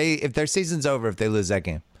 Because if their season's over if they lose that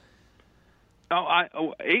game.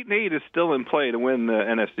 8-8 is still in play to win the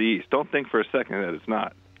NFC East. Don't think for a second that it's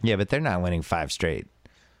not. Yeah, but they're not winning 5 straight.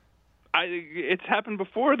 It's happened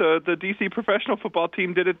before. The DC professional football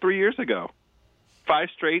team did it 3 years ago. 5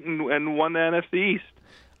 straight and won the NFC East.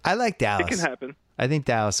 I like Dallas. It can happen. I think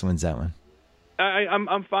Dallas wins that one.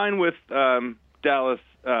 I'm fine with Dallas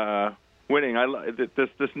winning.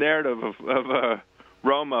 This narrative of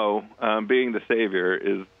Romo being the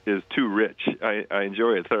savior is too rich. I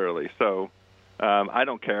enjoy it thoroughly. So I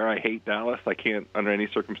don't care. I hate Dallas. I can't under any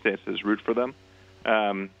circumstances root for them.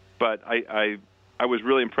 But I was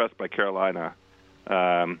really impressed by Carolina.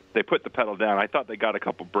 They put the pedal down. I thought they got a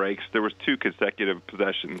couple breaks. There was 2 consecutive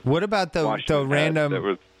possessions. What about the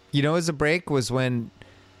random? As a break was when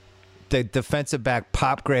the defensive back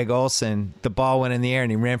popped Greg Olsen. The ball went in the air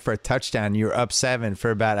and he ran for a touchdown. You were up 7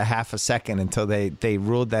 for about a half a second until they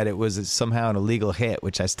ruled that it was somehow an illegal hit,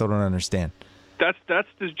 which I still don't understand. That's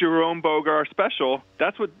the Jerome Bogar special.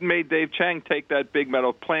 That's what made Dave Chang take that big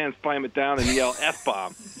metal plan, slam it down, and yell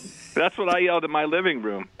F-bomb. That's what I yelled in my living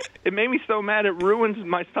room. It made me so mad. It ruined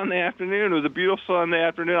my Sunday afternoon. It was a beautiful Sunday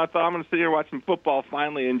afternoon. I thought I'm going to sit here and watch some football,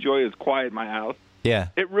 finally enjoy his quiet in my house. Yeah.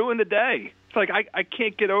 It ruined the day. It's like I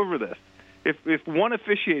can't get over this. If one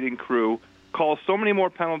officiating crew calls so many more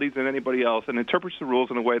penalties than anybody else and interprets the rules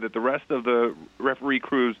in a way that the rest of the referee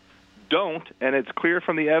crews don't, and it's clear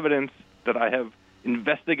from the evidence that I have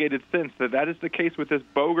investigated since that is the case with this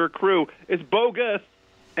Boger crew, it's bogus,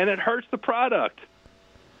 and it hurts the product.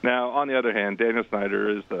 Now, on the other hand, Daniel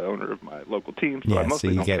Snyder is the owner of my local team, so I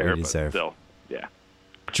mostly don't care, but still, yeah.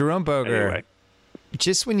 Jerome Boger, anyway.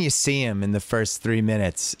 Just when you see him in the first 3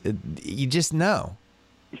 minutes, you just know.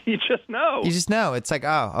 You just know. You just know. It's like,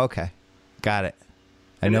 oh, okay. Got it.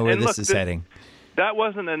 I know where this is heading. That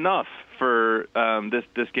wasn't enough for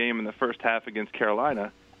this game in the first half against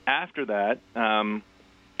Carolina. After that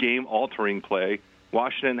game-altering play,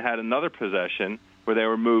 Washington had another possession where they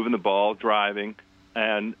were moving the ball, driving,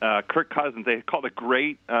 and Kirk Cousins, they called a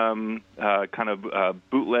great kind of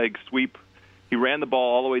bootleg sweep. He ran the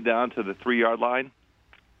ball all the way down to the 3-yard line.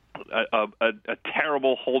 A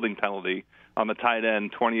terrible holding penalty on the tight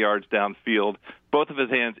end, 20 yards downfield. Both of his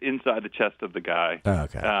hands inside the chest of the guy. Oh,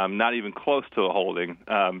 okay. Not even close to a holding.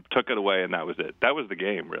 Took it away, and that was it. That was the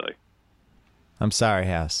game, really. I'm sorry,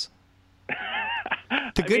 House.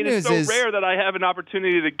 The good news is, it's so rare that I have an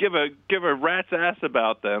opportunity to give a rat's ass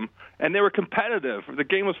about them, and they were competitive. The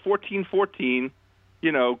game was 14-14.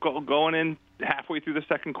 Going in halfway through the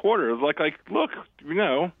second quarter, it was like, look,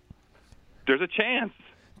 there's a chance.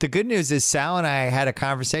 The good news is Sal and I had a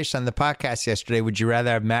conversation on the podcast yesterday. Would you rather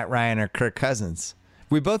have Matt Ryan or Kirk Cousins?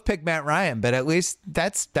 We both picked Matt Ryan, but at least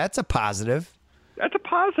that's a positive. That's a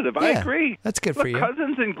positive. Yeah, I agree. That's good for you.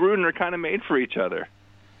 Cousins and Gruden are kind of made for each other.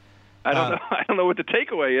 I don't know. I don't know what the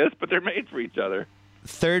takeaway is, but they're made for each other.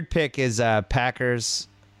 Third pick is Packers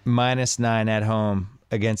 -9 at home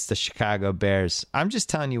against the Chicago Bears. I'm just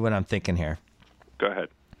telling you what I'm thinking here. Go ahead.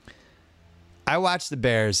 I watched the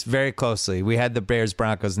Bears very closely. We had the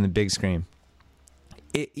Bears-Broncos in the big screen.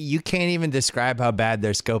 You can't even describe how bad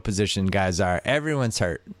their skill position guys are. Everyone's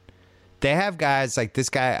hurt. They have guys like this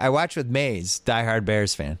guy. I watched with Mays, diehard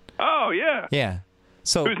Bears fan. Oh, yeah. Yeah.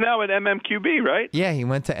 So who's now at MMQB, right? Yeah, he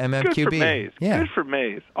went to MMQB. Good for Mays. Yeah. Good for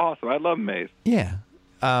Mays. Awesome. I love Mays. Yeah.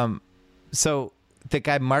 So the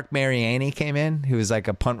guy Mark Mariani came in, who was like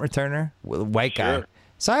a punt returner, a white guy.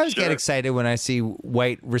 So I always get excited when I see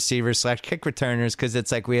white receivers / kick returners because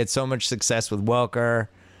it's like we had so much success with Welker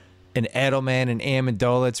and Edelman and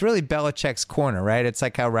Amendola. It's really Belichick's corner, right? It's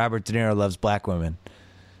like how Robert De Niro loves black women.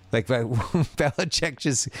 Like Belichick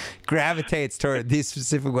just gravitates toward these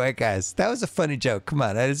specific white guys. That was a funny joke. Come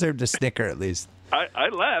on, I deserved a snicker at least. I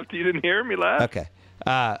laughed. You didn't hear me laugh? Okay.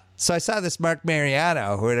 So I saw this Mark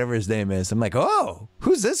Mariano, or whatever his name is. I'm like, oh,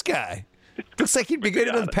 who's this guy? Looks like he'd be good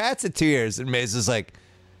in the Pats in 2 years. And Mays is like,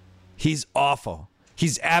 he's awful.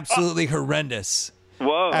 He's absolutely horrendous.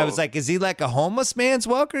 Whoa. I was like, is he like a homeless man's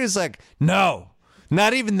Welker? He's like, no,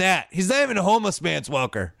 not even that. He's not even a homeless man's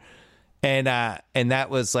Welker. And that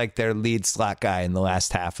was like their lead slot guy in the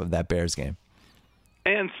last half of that Bears game.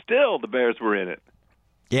 And still the Bears were in it.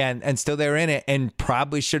 Yeah, and still they were in it and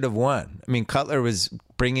probably should have won. I mean, Cutler was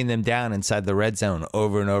bringing them down inside the red zone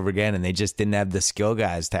over and over again, and they just didn't have the skill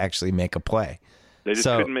guys to actually make a play. They just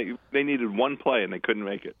couldn't make. They needed one play, and they couldn't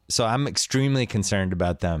make it. So I'm extremely concerned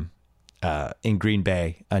about them in Green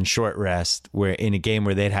Bay on short rest, where in a game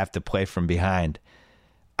where they'd have to play from behind.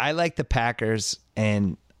 I like the Packers,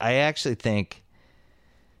 and I actually think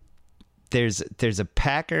there's a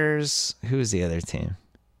Packers. Who's the other team?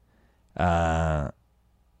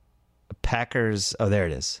 Packers. Oh, there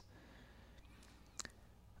it is.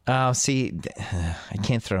 Oh, see, I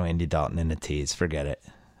can't throw Andy Dalton in a tease. Forget it.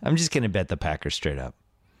 I'm just going to bet the Packers straight up.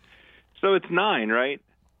 So it's 9, right?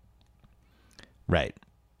 Right.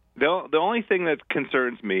 The only thing that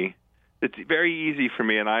concerns me, it's very easy for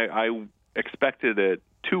me, and I expected it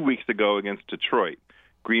 2 weeks ago against Detroit.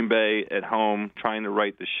 Green Bay at home trying to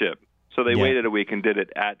right the ship. So they waited a week and did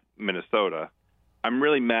it at Minnesota. I'm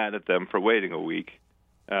really mad at them for waiting a week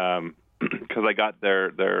because I got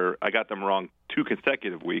them wrong 2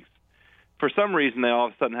 consecutive weeks. For some reason, they all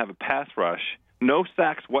of a sudden have a pass rush. No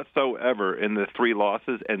sacks whatsoever in the 3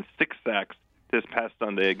 losses and 6 sacks this past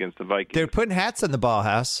Sunday against the Vikings. They're putting hats on the ball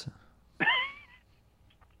house.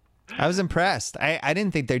 I was impressed. I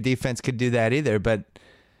didn't think their defense could do that either, but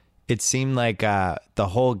it seemed like the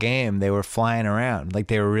whole game they were flying around. Like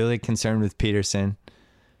they were really concerned with Peterson,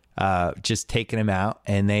 just taking him out,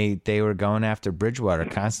 and they were going after Bridgewater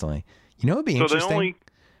constantly. You know what would be interesting?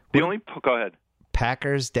 Go ahead.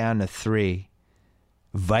 Packers down to 3,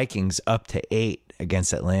 Vikings up to 8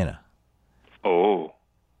 against Atlanta.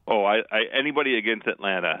 Anybody against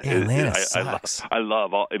Atlanta. Yeah, Atlanta sucks. I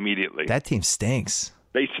love immediately. That team stinks.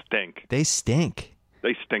 They stink. They stink.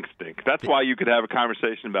 They stink. That's why you could have a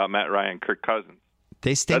conversation about Matt Ryan, Kirk Cousins.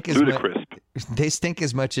 They stink. That's ludicrous. They stink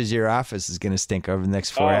as much as your office is going to stink over the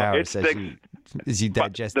next 4 hours as you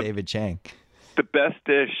digest David Chang. The best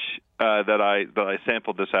dish that I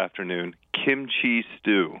sampled this afternoon, kimchi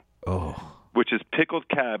stew. Oh. Which is pickled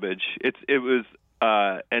cabbage. It was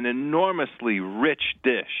an enormously rich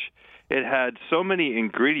dish. It had so many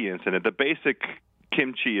ingredients in it. The basic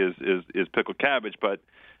kimchi is pickled cabbage, but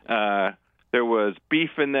there was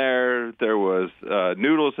beef in there. There was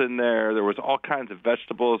noodles in there. There was all kinds of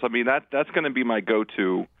vegetables. I mean, that's going to be my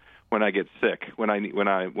go-to when I get sick, when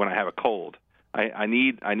I have a cold. I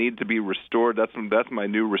need to be restored. That's my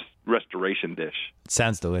new restoration dish.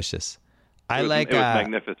 Sounds delicious. It was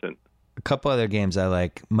magnificent. A couple other games I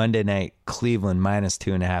like. Monday night, Cleveland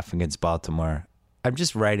 -2.5 against Baltimore. I'm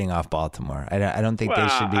just writing off Baltimore. I don't think they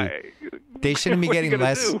should be. They shouldn't be getting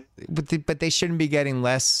less, but they shouldn't be getting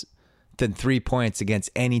less than 3 points against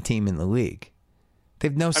any team in the league.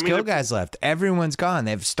 They've no skill guys left. Everyone's gone.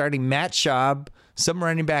 They've starting Matt Schaub, some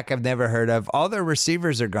running back I've never heard of. All their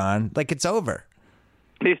receivers are gone. Like, it's over.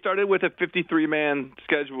 They started with a 53-man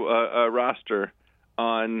schedule roster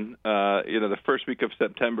on the first week of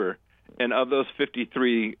September. And of those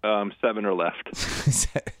 53, 7 are left.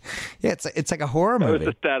 Yeah, it's like a horror movie. That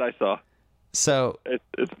was the stat I saw. So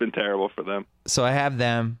it's been terrible for them. So I have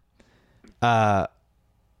them. I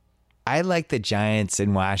like the Giants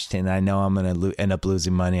in Washington. I know I'm going to end up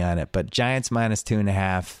losing money on it, but Giants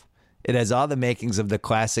 -2.5. It has all the makings of the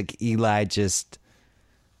classic Eli just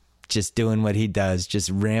doing what he does, just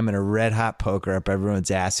ramming a red-hot poker up everyone's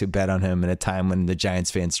ass who bet on him at a time when the Giants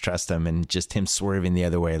fans trust him, and just him swerving the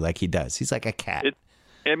other way like he does. He's like a cat. It's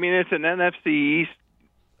an NFC East.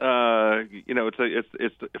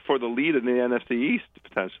 It's for the lead in the NFC East,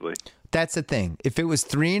 potentially. That's the thing. If it was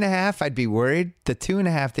 3.5, I'd be worried. The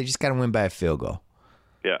 2.5, they just got to win by a field goal.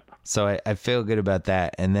 Yeah. So I feel good about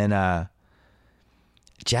that. And then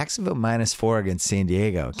Jacksonville -4 against San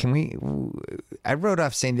Diego. I wrote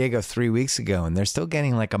off San Diego 3 weeks ago, and they're still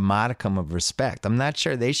getting like a modicum of respect. I'm not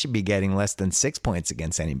sure they should be getting less than 6 points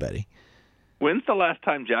against anybody. When's the last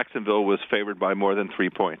time Jacksonville was favored by more than 3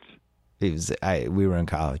 points? We were in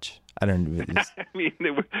college. I don't. I mean,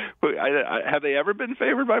 have they ever been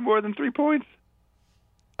favored by more than 3 points?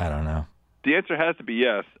 I don't know. The answer has to be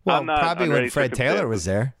yes. Well, probably when Fred Taylor was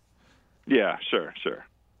there. Yeah, sure.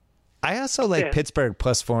 I also like Pittsburgh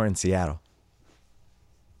 +4 in Seattle.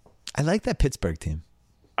 I like that Pittsburgh team.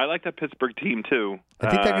 I like that Pittsburgh team, too. I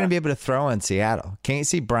think they're going to be able to throw on Seattle. Can't you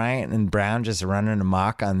see Bryant and Brown just running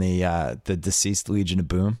amok on the deceased Legion of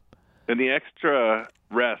Boom? And the extra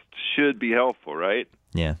rest should be helpful, right?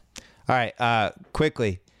 Yeah. All right.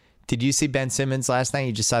 Quickly, did you see Ben Simmons last night?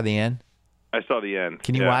 You just saw the end? I saw the end.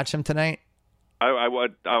 Can you watch him tonight?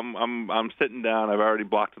 I'm sitting down. I've already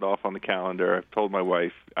blocked it off on the calendar. I've told my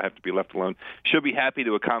wife I have to be left alone. She'll be happy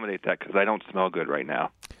to accommodate that because I don't smell good right now.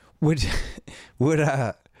 Would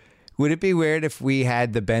it be weird if we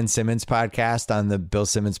had the Ben Simmons podcast on the Bill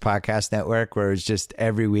Simmons Podcast Network, where it's just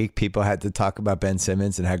every week people had to talk about Ben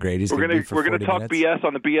Simmons and how great he's going to be for 40 minutes? We're going to talk BS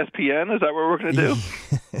on the BSPN? Is that what we're going to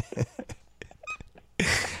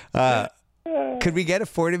do? Could we get a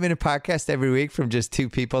 40-minute podcast every week from just two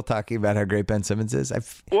people talking about how great Ben Simmons is?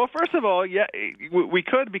 Well, first of all, yeah, we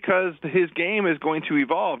could, because his game is going to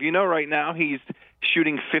evolve. You know, right now he's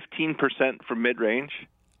shooting 15% from mid-range.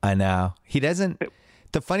 I know. He doesn't...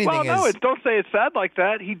 The funny thing is... don't say it's sad like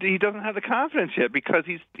that. He doesn't have the confidence yet because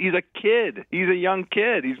he's a kid. He's a young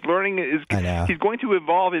kid. He's learning. I know. He's going to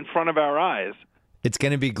evolve in front of our eyes. It's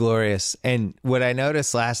going to be glorious. And what I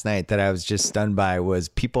noticed last night that I was just stunned by was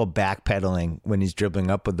people backpedaling when he's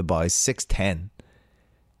dribbling up with the ball. He's 6'10".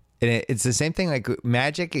 And it's the same thing like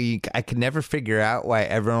Magic. I could never figure out why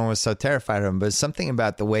everyone was so terrified of him, but it's something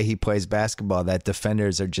about the way he plays basketball that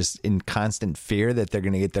defenders are just in constant fear that they're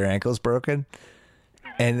going to get their ankles broken.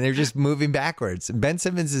 And they're just moving backwards. Ben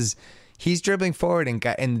Simmons he's dribbling forward,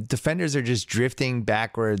 and defenders are just drifting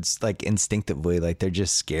backwards like instinctively, like they're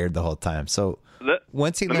just scared the whole time. So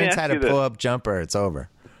once he learns how to pull up jumper, it's over.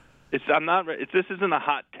 This isn't a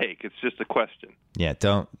hot take. It's just a question. Yeah,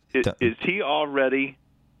 don't. Is he already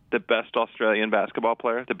the best Australian basketball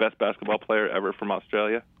player, the best basketball player ever from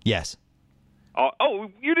Australia? Yes.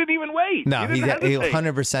 Oh, you didn't even wait. No, he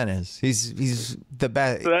 100% is. He's the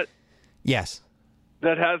best. Yes.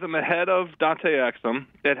 That has him ahead of Dante Exum.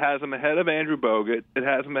 It has him ahead of Andrew Bogut. It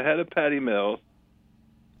has him ahead of Patty Mills.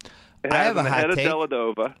 It has him ahead of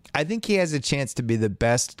Deladova. I think he has a chance to be the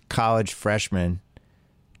best college freshman.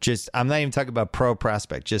 I'm not even talking about pro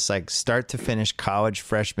prospect. Just like start to finish college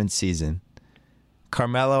freshman season.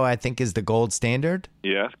 Carmelo, I think, is the gold standard.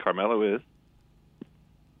 Yes, Carmelo is.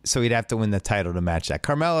 So he'd have to win the title to match that.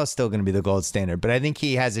 Carmelo's still going to be the gold standard, but I think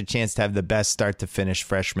he has a chance to have the best start to finish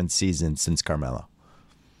freshman season since Carmelo.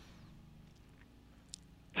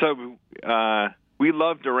 So we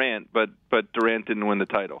love Durant, but Durant didn't win the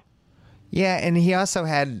title. Yeah, and he also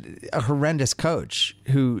had a horrendous coach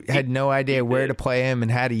who had no idea where to play him and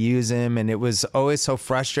how to use him, and it was always so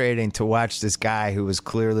frustrating to watch this guy who was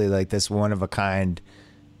clearly like this one-of-a-kind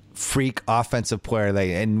freak offensive player.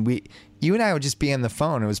 Like, and you and I would just be on the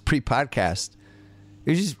phone. It was pre-podcast.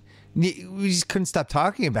 We just couldn't stop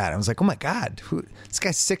talking about it. I was like, oh my God, this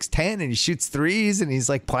guy's 6'10", and he shoots threes, and he's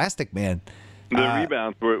like Plastic Man. The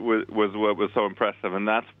rebounds was what was so impressive, and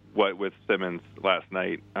that's what with Simmons last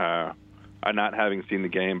night. Not having seen the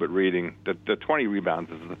game, but reading the 20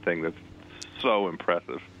 rebounds is the thing that's so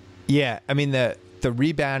impressive. Yeah, I mean the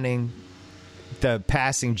rebounding, the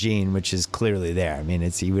passing gene, which is clearly there. I mean, we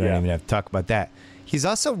don't even have to talk about that. He's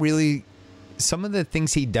also really, some of the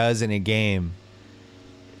things he does in a game,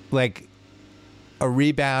 like a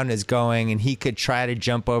rebound is going and he could try to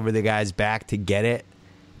jump over the guy's back to get it,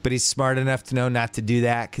 but he's smart enough to know not to do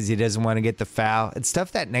that because he doesn't want to get the foul. It's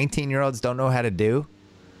stuff that 19-year-olds don't know how to do.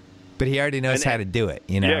 But he already knows how to do it,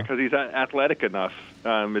 you know? Yeah, because he's athletic enough.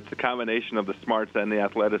 It's a combination of the smarts and the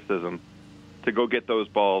athleticism to go get those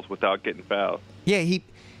balls without getting fouled. Yeah,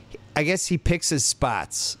 I guess he picks his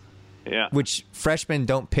spots. Yeah. Which freshmen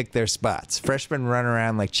don't pick their spots. Freshmen run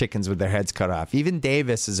around like chickens with their heads cut off. Even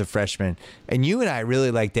Davis is a freshman. And you and I really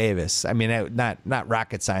like Davis. I mean, not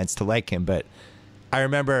rocket science to like him, but I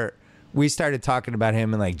remember we started talking about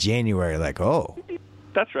him in like January, like, oh.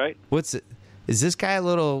 That's right. What's it? Is this guy a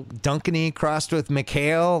little Duncany crossed with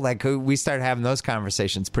McHale? Like, we started having those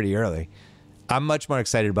conversations pretty early. I'm much more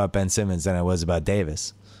excited about Ben Simmons than I was about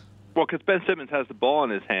Davis. Well, because Ben Simmons has the ball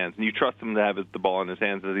in his hands, and you trust him to have the ball in his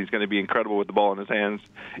hands, and he's going to be incredible with the ball in his hands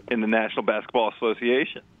in the National Basketball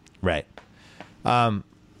Association. Right. All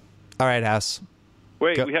right, House.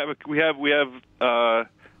 Wait, go. we have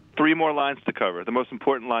 3 more lines to cover. The most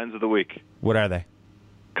important lines of the week. What are they?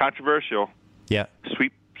 Controversial. Yeah.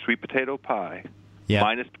 Sweet potato pie. Yeah.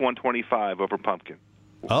 Minus 125 over pumpkin.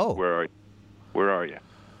 Oh. Where are you?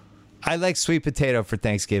 I like sweet potato for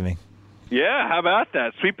Thanksgiving. Yeah, how about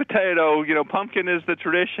that? Sweet potato, pumpkin is the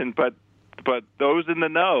tradition, but those in the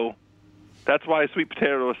know, that's why sweet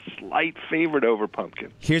potato is a slight favorite over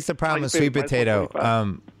pumpkin. Here's the problem with sweet potato.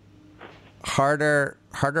 Harder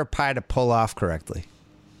pie to pull off correctly.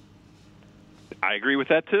 I agree with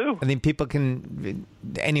that too. I think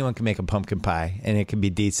anyone can make a pumpkin pie, and it can be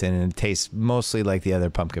decent, and it tastes mostly like the other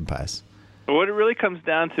pumpkin pies. But what it really comes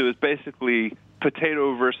down to is basically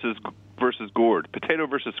potato versus gourd, potato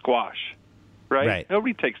versus squash, right?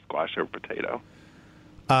 Nobody takes squash over potato.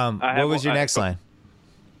 What was your next line?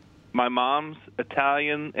 My mom's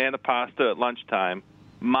Italian antipasta at lunchtime,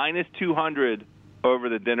 minus 200 over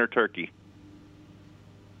the dinner turkey.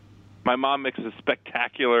 My mom makes a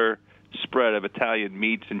spectacular spread of Italian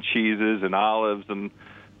meats and cheeses and olives and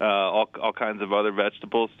all kinds of other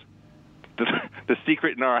vegetables. The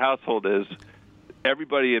secret in our household is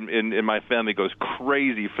everybody in my family goes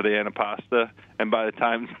crazy for the antipasta, and by the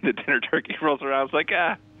time the dinner turkey rolls around, it's like,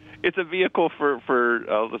 it's a vehicle for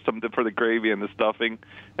the gravy and the stuffing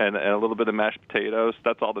and a little bit of mashed potatoes.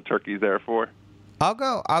 That's all the turkey's there for. I'll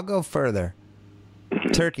go further.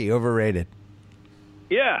 Turkey overrated.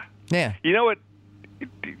 Yeah. Yeah. You know what?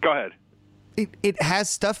 Go ahead. It has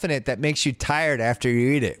stuff in it that makes you tired after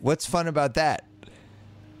you eat it. What's fun about that?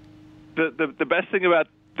 The best thing about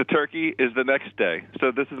the turkey is the next day.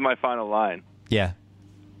 So this is my final line. Yeah.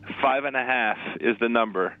 5.5 is the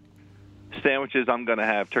number. Sandwiches I'm going to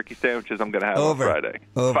have. Turkey sandwiches I'm going to have on Friday.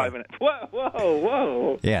 Over. 5.5.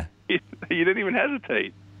 Whoa. Yeah. You didn't even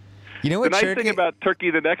hesitate. You know what? The nice thing about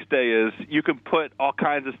turkey the next day is you can put all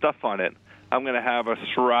kinds of stuff on it. I'm going to have a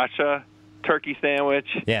sriracha turkey sandwich.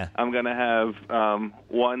 Yeah. I'm going to have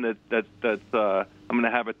one that's I'm going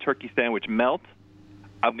to have a turkey sandwich melt.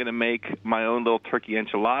 I'm going to make my own little turkey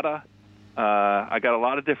enchilada. I got a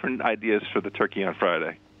lot of different ideas for the turkey on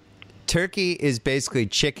Friday. Turkey is basically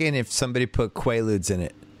chicken if somebody put Quaaludes in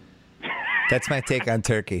it. That's my take on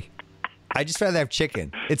turkey. I just rather have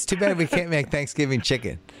chicken. It's too bad we can't make Thanksgiving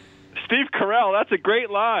chicken. Steve Carell, that's a great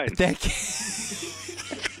line. Thank you.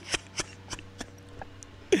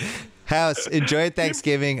 House, enjoy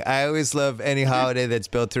Thanksgiving. I always love any holiday that's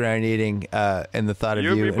built around eating and the thought of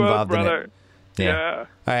you involved both, in brother. it. Yeah.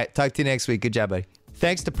 All right. Talk to you next week. Good job, buddy.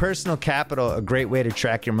 Thanks to Personal Capital, a great way to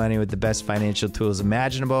track your money with the best financial tools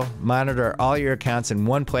imaginable. Monitor all your accounts in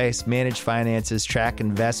one place, manage finances, track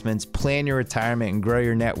investments, plan your retirement, and grow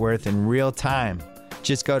your net worth in real time.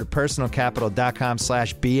 Just go to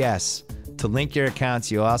personalcapital.com/BS. To link your accounts,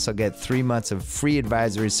 you'll also get 3 months of free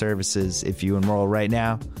advisory services if you enroll right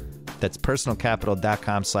now. That's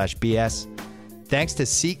personalcapital.com/BS. Thanks to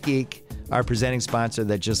SeatGeek our presenting sponsor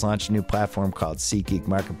that just launched a new platform called SeatGeek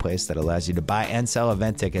Marketplace that allows you to buy and sell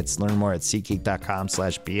event tickets. Learn more at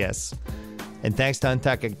SeatGeek.com/BS. And thanks to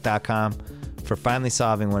Untuckit.com for finally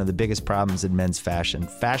solving one of the biggest problems in men's fashion,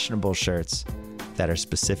 fashionable shirts that are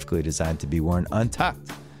specifically designed to be worn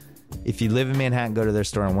untucked. If you live in Manhattan, go to their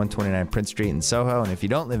store on 129 Prince Street in Soho. And if you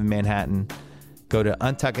don't live in Manhattan, go to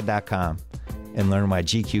Untuckit.com and learn why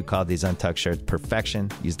GQ called these untucked shirts perfection.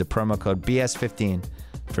 Use the promo code BS15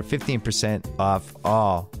 for 15% off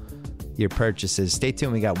all your purchases. Stay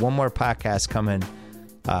tuned. We got one more podcast coming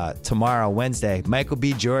tomorrow, Wednesday. Michael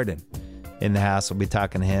B. Jordan in the house. We'll be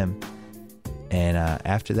talking to him. And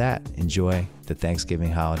after that, enjoy the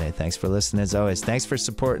Thanksgiving holiday. Thanks for listening as always. Thanks for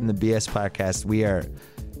supporting the BS podcast. We are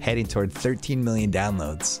heading toward 13 million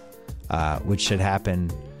downloads, which should happen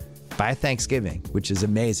by Thanksgiving, which is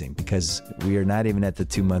amazing because we are not even at the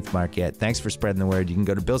 2-month mark yet. Thanks for spreading the word. You can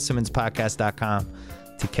go to BillSimmonsPodcast.com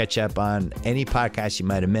to catch up on any podcast you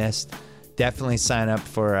might have missed. Definitely sign up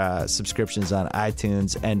for subscriptions on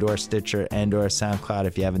iTunes and or Stitcher and or SoundCloud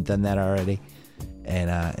if you haven't done that already. And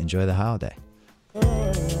enjoy the holiday.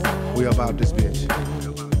 We about this bitch.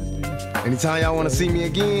 Anytime y'all want to see me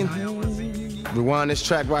again, rewind this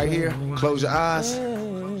track right here, close your eyes,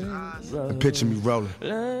 and picture me rolling.